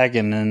it back,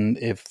 and then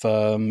if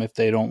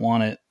they don't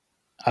want it,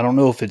 I don't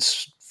know if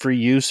it's free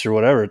use or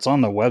whatever. It's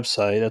on the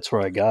website. That's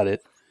where I got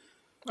it.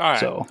 all right.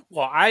 So,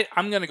 well,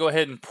 I'm going to go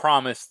ahead and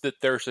promise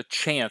that there's a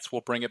chance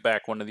we'll bring it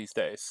back one of these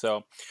days.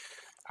 So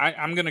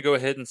I'm going to go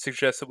ahead and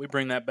suggest that we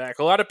bring that back.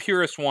 A lot of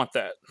purists want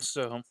that.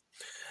 So,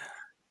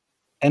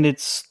 and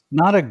it's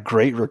not a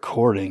great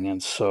recording,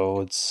 and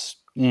so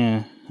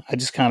I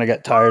just kind of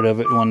got tired of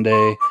it one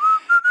day.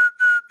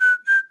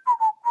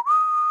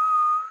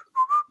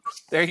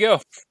 there you go.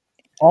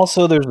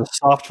 Also, there's a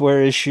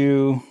software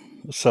issue.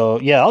 So,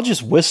 yeah, I'll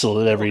just whistle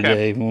it every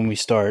day when we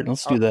start.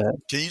 Let's do that.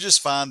 Can you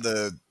just find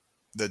the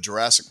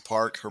Jurassic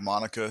Park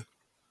harmonica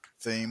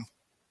theme?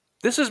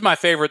 This is my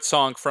favorite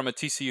song from a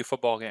TCU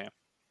football game.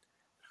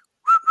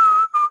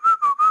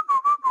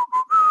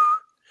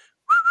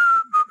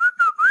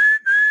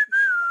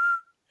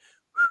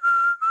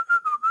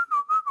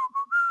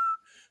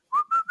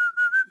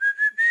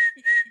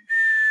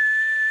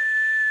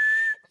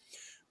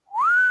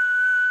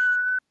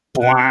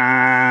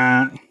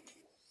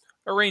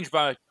 Arranged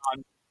by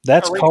Don.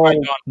 That's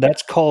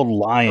called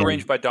Lion.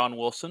 Arranged by Don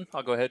Wilson.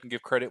 I'll go ahead and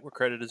give credit where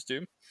credit is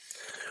due.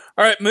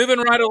 All right, moving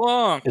right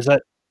along.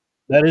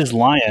 That is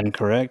Lion,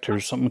 correct, or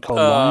something called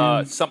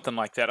Lion? Something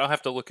like that. I'll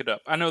have to look it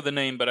up. I know the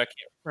name, but I can't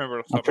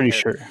remember. I'm pretty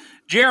sure.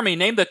 Jeremy,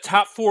 name the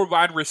top 4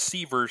 wide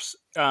receivers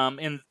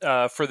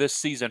for this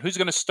season. Who's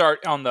going to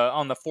start on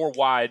the 4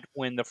 wide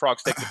when the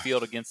Frogs take the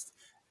field against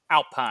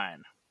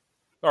Alpine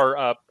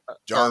or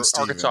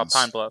Arkansas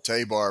Pine Bluff?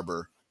 Tay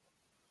Barber,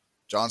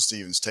 John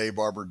Stevens, Tay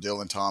Barber,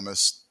 Dylan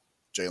Thomas,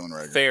 Jalen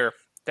Rager. Fair.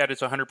 That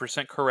is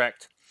 100%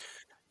 correct.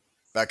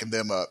 Backing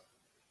them up,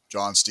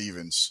 John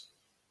Stevens.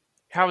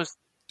 How is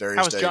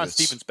Davis. John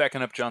Stevens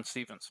backing up John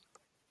Stevens?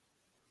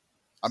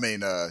 I mean,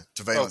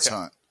 Tavalance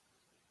Hunt.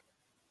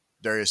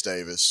 Darius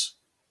Davis.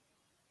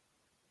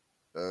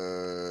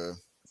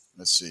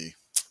 Let's see.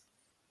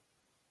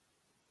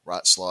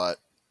 Right slot.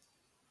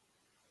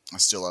 I'm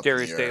still up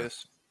Darius in the air.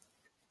 Davis.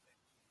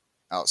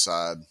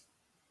 Outside.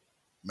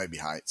 Maybe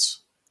Heights.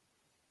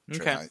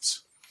 Okay.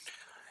 Heights.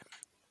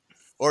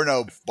 Or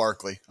no,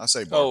 Barkley. I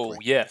say Barkley. Oh,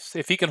 yes.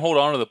 If he can hold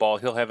on to the ball,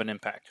 he'll have an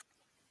impact.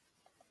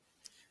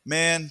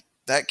 Man,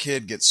 that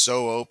kid gets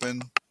so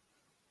open.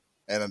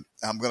 And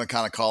I'm going to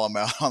kind of call him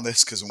out on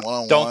this because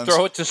one-on-ones. Don't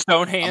throw it to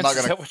stone hands.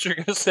 Is that what you're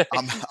going to say?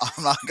 I'm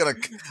not going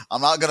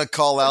to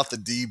call out the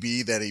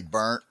DB that he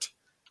burnt,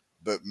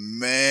 but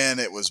man,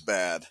 it was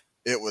bad.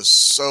 It was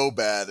so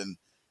bad, and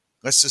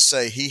let's just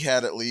say he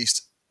had at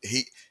least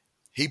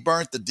he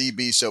burnt the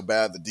DB so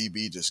bad the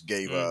DB just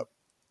gave up.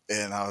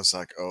 And I was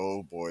like,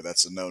 oh boy,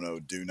 that's a no-no.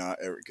 Do not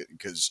ever get,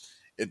 because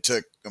it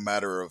took a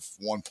matter of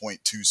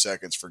 1.2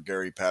 seconds for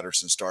Gary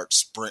Patterson to start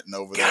sprinting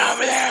over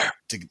there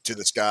to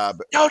the sky.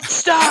 But don't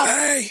stop.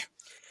 hey,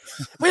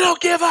 We don't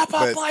give up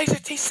on but plays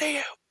at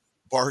TCU.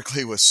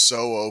 Barkley was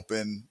so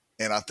open,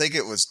 and I think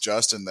it was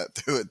Justin that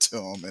threw it to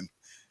him. And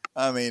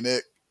I mean,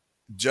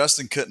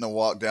 Justin couldn't have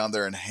walked down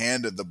there and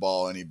handed the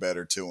ball any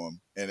better to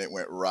him, and it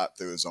went right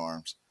through his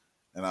arms.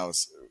 And I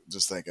was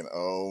just thinking,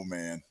 oh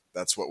man,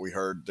 that's what we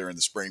heard during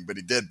the spring. But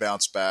he did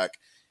bounce back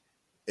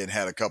and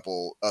had a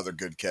couple other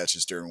good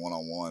catches during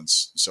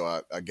one-on-ones. So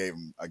I gave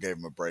him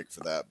a break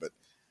for that. But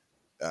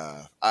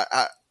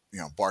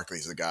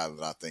Barkley's the guy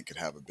that I think could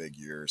have a big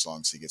year as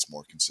long as he gets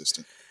more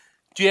consistent.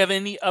 Do you have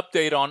any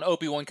update on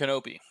Obi-Wan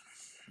Kenobi?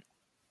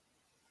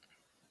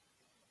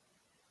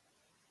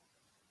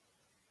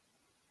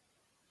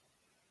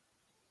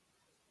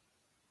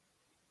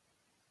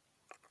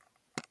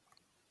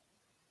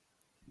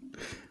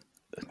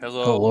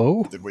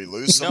 Hello? Did we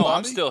lose somebody? No,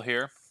 I'm still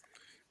here.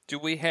 Do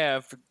we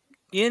have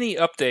any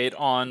update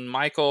on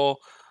Michael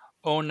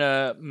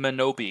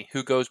Onamenobi,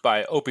 who goes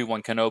by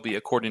Obi-Wan Kenobi,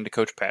 according to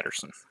Coach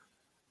Patterson?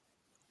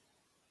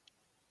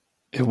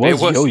 It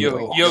was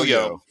Yo-Yo.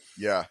 Yo-Yo.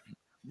 Yeah.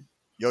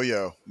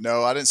 Yo-Yo.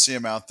 No, I didn't see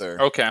him out there.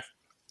 Okay.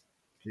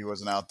 He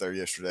wasn't out there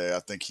yesterday. I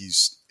think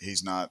he's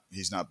not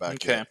back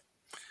Okay. yet.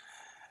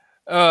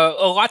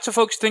 Lots of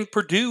folks think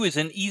Purdue is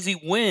an easy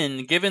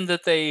win, given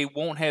that they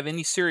won't have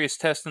any serious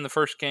tests in the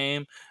first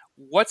game.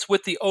 What's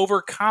with the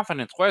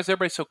overconfidence? Why is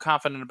everybody so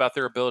confident about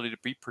their ability to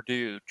beat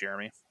Purdue,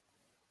 Jeremy?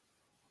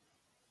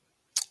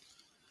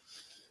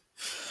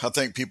 I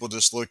think people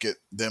just look at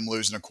them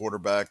losing a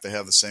quarterback. They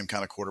have the same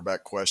kind of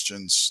quarterback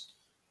questions.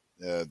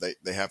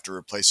 They have to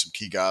replace some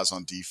key guys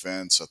on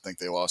defense. I think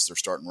they lost their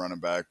starting running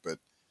back, but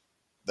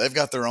they've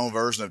got their own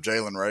version of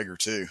Jalen Reagor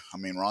too. I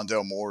mean,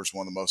 Rondale Moore is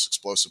one of the most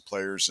explosive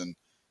players in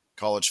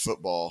college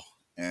football.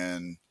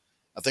 And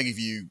I think if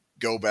you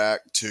go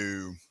back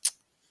to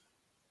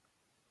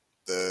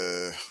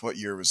what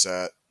year was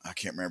that? I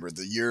can't remember.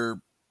 The year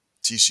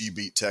TCU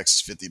beat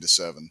Texas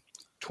 50-7.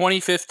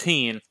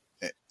 2015.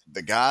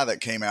 The guy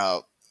that came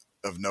out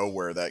of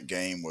nowhere that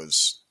game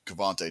was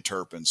Kevontae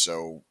Turpin.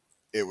 So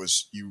it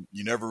was, you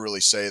never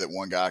really say that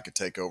one guy could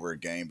take over a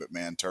game, but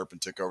man, Turpin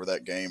took over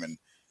that game, and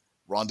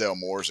Rondale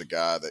Moore's a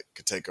guy that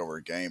could take over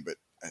a game. But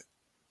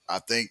I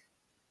think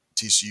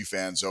TCU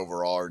fans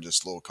overall are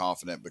just a little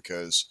confident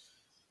because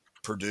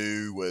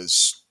Purdue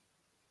was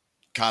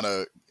kind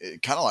of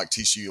like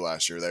TCU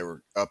last year. They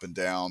were up and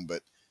down,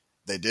 but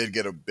they did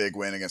get a big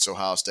win against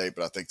Ohio State.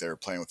 But I think they were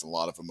playing with a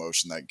lot of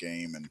emotion that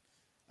game. And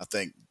I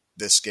think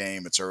this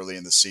game, it's early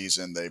in the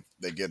season.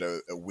 They get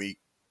a week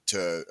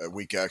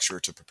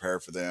extra to prepare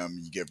for them.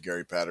 You give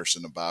Gary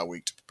Patterson a bye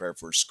week to prepare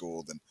for his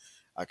school, then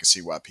I can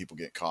see why people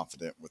get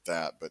confident with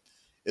that. But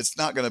it's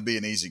not going to be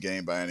an easy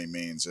game by any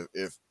means.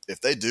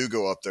 If they do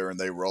go up there and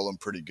they roll them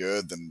pretty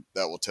good, then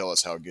that will tell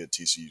us how good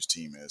TCU's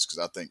team is. Because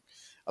I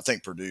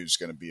think Purdue's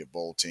going to be a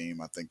bowl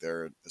team. I think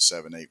they're a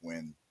 7-8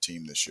 win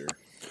team this year.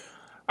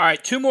 All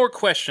right, two more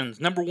questions.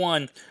 Number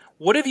one,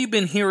 what have you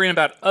been hearing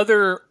about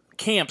other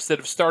camps that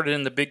have started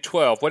in the Big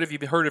 12? What have you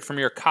heard from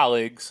your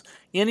colleagues?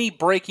 Any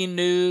breaking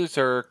news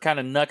or kind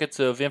of nuggets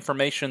of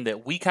information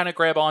that we kind of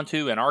grab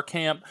onto in our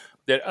camp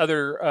that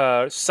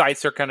other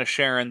sites are kind of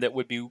sharing that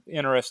would be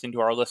interesting to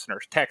our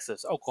listeners?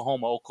 Texas,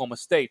 Oklahoma, Oklahoma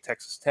State,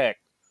 Texas Tech.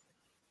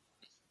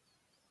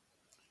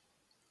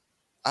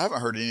 I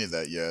haven't heard any of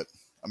that yet.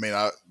 I mean,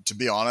 to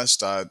be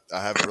honest, I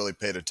haven't really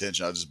paid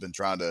attention. I've just been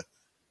trying to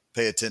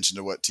pay attention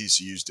to what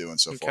TCU's doing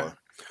so far.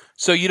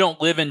 So you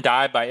don't live and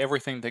die by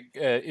everything that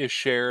is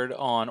shared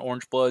on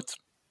Orange Bloods?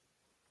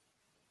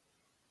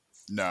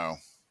 No,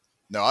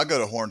 I go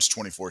to Horns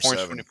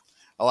 24/7.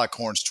 I like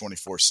Horns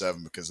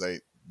 24/7 because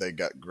they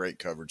got great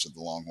coverage of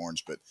the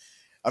Longhorns. But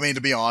I mean,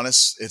 to be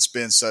honest, it's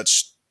been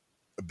such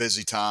a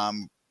busy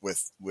time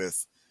with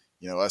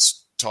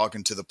us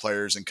talking to the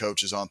players and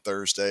coaches on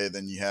Thursday.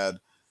 Then you had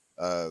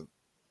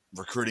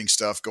recruiting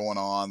stuff going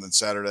on. Then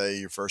Saturday,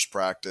 your first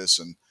practice,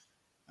 and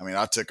I mean,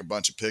 I took a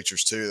bunch of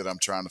pictures too that I'm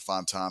trying to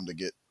find time to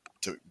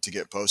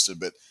get posted.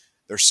 But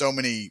there's so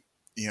many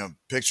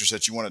pictures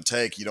that you want to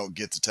take, you don't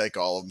get to take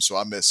all of them. So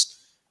I miss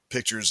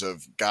pictures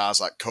of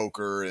guys like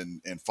Coker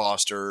and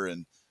Foster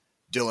and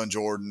Dylan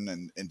Jordan.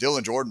 And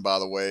Dylan Jordan, by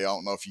the way, I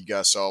don't know if you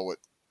guys saw what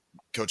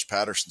Coach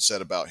Patterson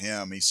said about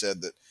him. He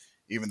said that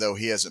even though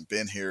he hasn't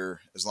been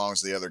here as long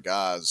as the other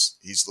guys,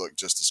 he's looked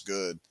just as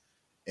good.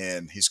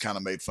 And he's kind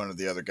of made fun of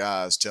the other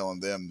guys,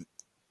 telling them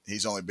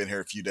he's only been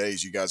here a few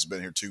days. You guys have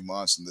been here 2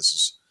 months, and this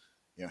is,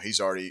 he's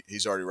already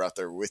right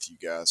there with you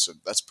guys. So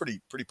that's pretty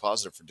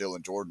positive for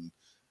Dylan Jordan,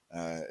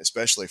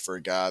 especially for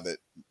a guy that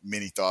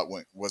many thought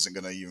wasn't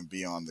going to even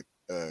be on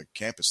the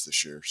campus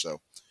this year.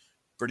 So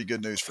pretty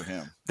good news for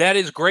him. That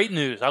is great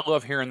news. I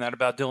love hearing that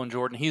about Dylan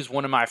Jordan. He's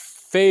one of my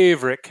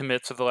favorite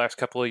commits of the last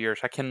couple of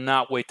years. I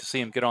cannot wait to see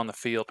him get on the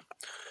field.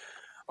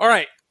 All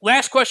right,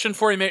 last question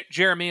for you,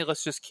 Jeremy.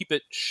 Let's just keep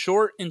it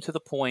short and to the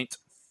point.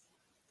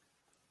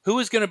 Who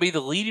is going to be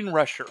the leading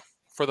rusher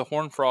for the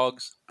Horned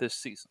Frogs this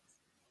season?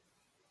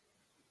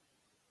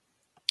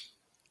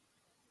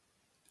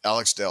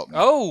 Alex Delton.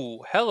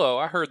 Oh, hello.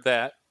 I heard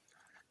that.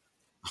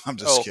 I'm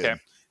just Okay. kidding.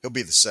 He'll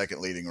be the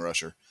second leading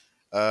rusher.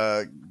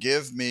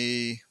 Give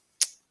me,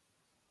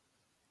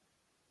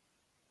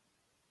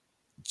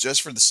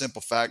 just for the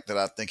simple fact that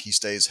I think he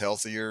stays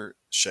healthier,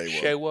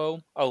 Shaywo.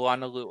 Shewo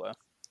Olanalua.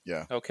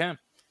 Yeah. Okay.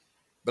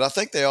 But I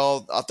think they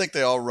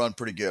all run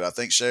pretty good. I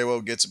think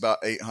Shaywo gets about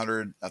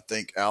 800. I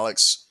think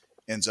Alex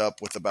ends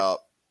up with about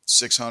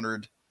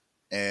 600,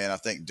 and I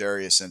think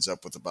Darius ends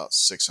up with about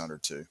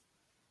 600 too.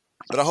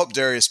 But I hope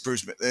Darius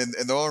proves me. And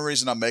the only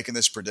reason I'm making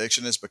this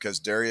prediction is because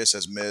Darius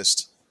has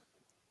missed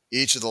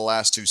each of the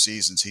last 2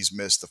 seasons. He's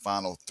missed the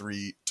final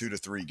 2 to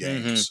 3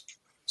 games.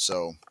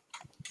 So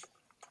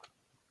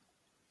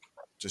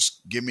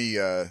just give me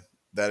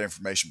that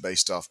information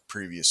based off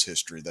previous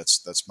history.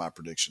 That's my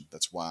prediction.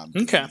 That's why I'm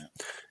doing that.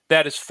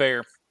 That is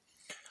fair.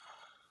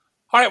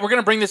 All right, we're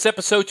going to bring this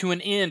episode to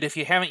an end. If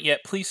you haven't yet,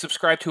 please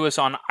subscribe to us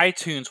on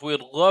iTunes. We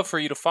would love for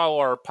you to follow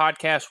our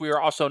podcast. We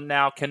are also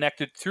now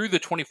connected through the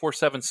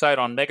 24/7 site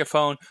on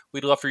Megaphone.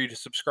 We'd love for you to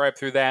subscribe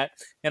through that.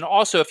 And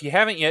also, if you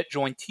haven't yet,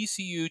 join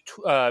TCU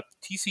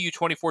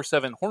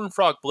 24/7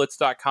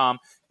 HornFrogBlitz.com.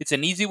 It's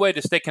an easy way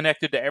to stay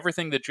connected to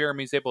everything that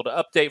Jeremy's able to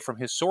update from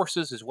his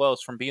sources, as well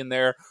as from being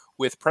there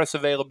with press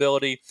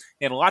availability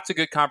and lots of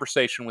good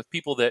conversation with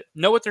people that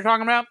know what they're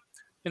talking about.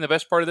 In the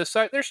best part of this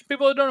site, there's some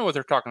people that don't know what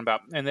they're talking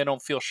about, and they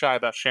don't feel shy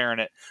about sharing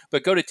it.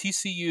 But go to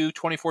TCU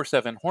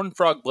 24/7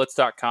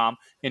 HornFrogBlitz.com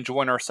and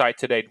join our site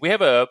today. We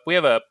have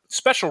a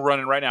special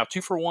running right now,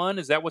 2 for 1.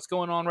 Is that what's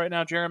going on right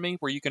now, Jeremy?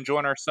 Where you can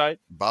join our site?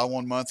 Buy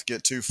 1 month,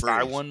 get 2 free.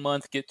 Buy 1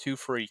 month, get 2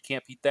 free.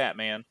 Can't beat that,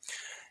 man.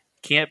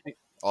 Can't be.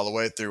 All the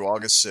way through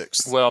August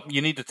 6th. Well,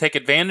 you need to take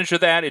advantage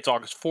of that. It's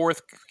August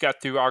 4th,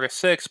 got through August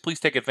 6th.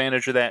 Please take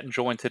advantage of that and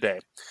join today.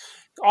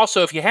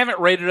 Also, if you haven't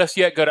rated us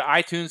yet, go to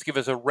iTunes, give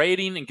us a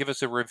rating, and give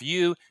us a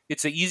review.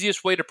 It's the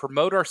easiest way to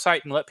promote our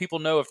site and let people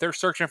know if they're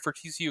searching for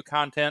TCU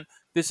content.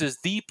 This is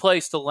the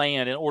place to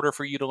land in order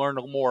for you to learn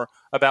more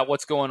about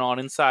what's going on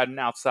inside and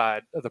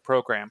outside of the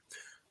program.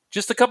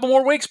 Just a couple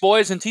more weeks,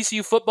 boys, and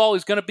TCU football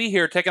is going to be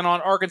here taking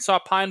on Arkansas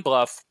Pine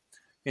Bluff.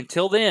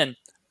 Until then,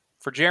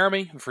 for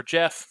Jeremy and for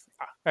Jeff,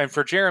 and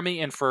for Jeremy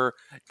and for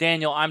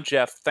Daniel, I'm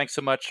Jeff. Thanks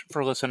so much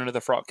for listening to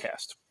the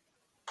FrogCast.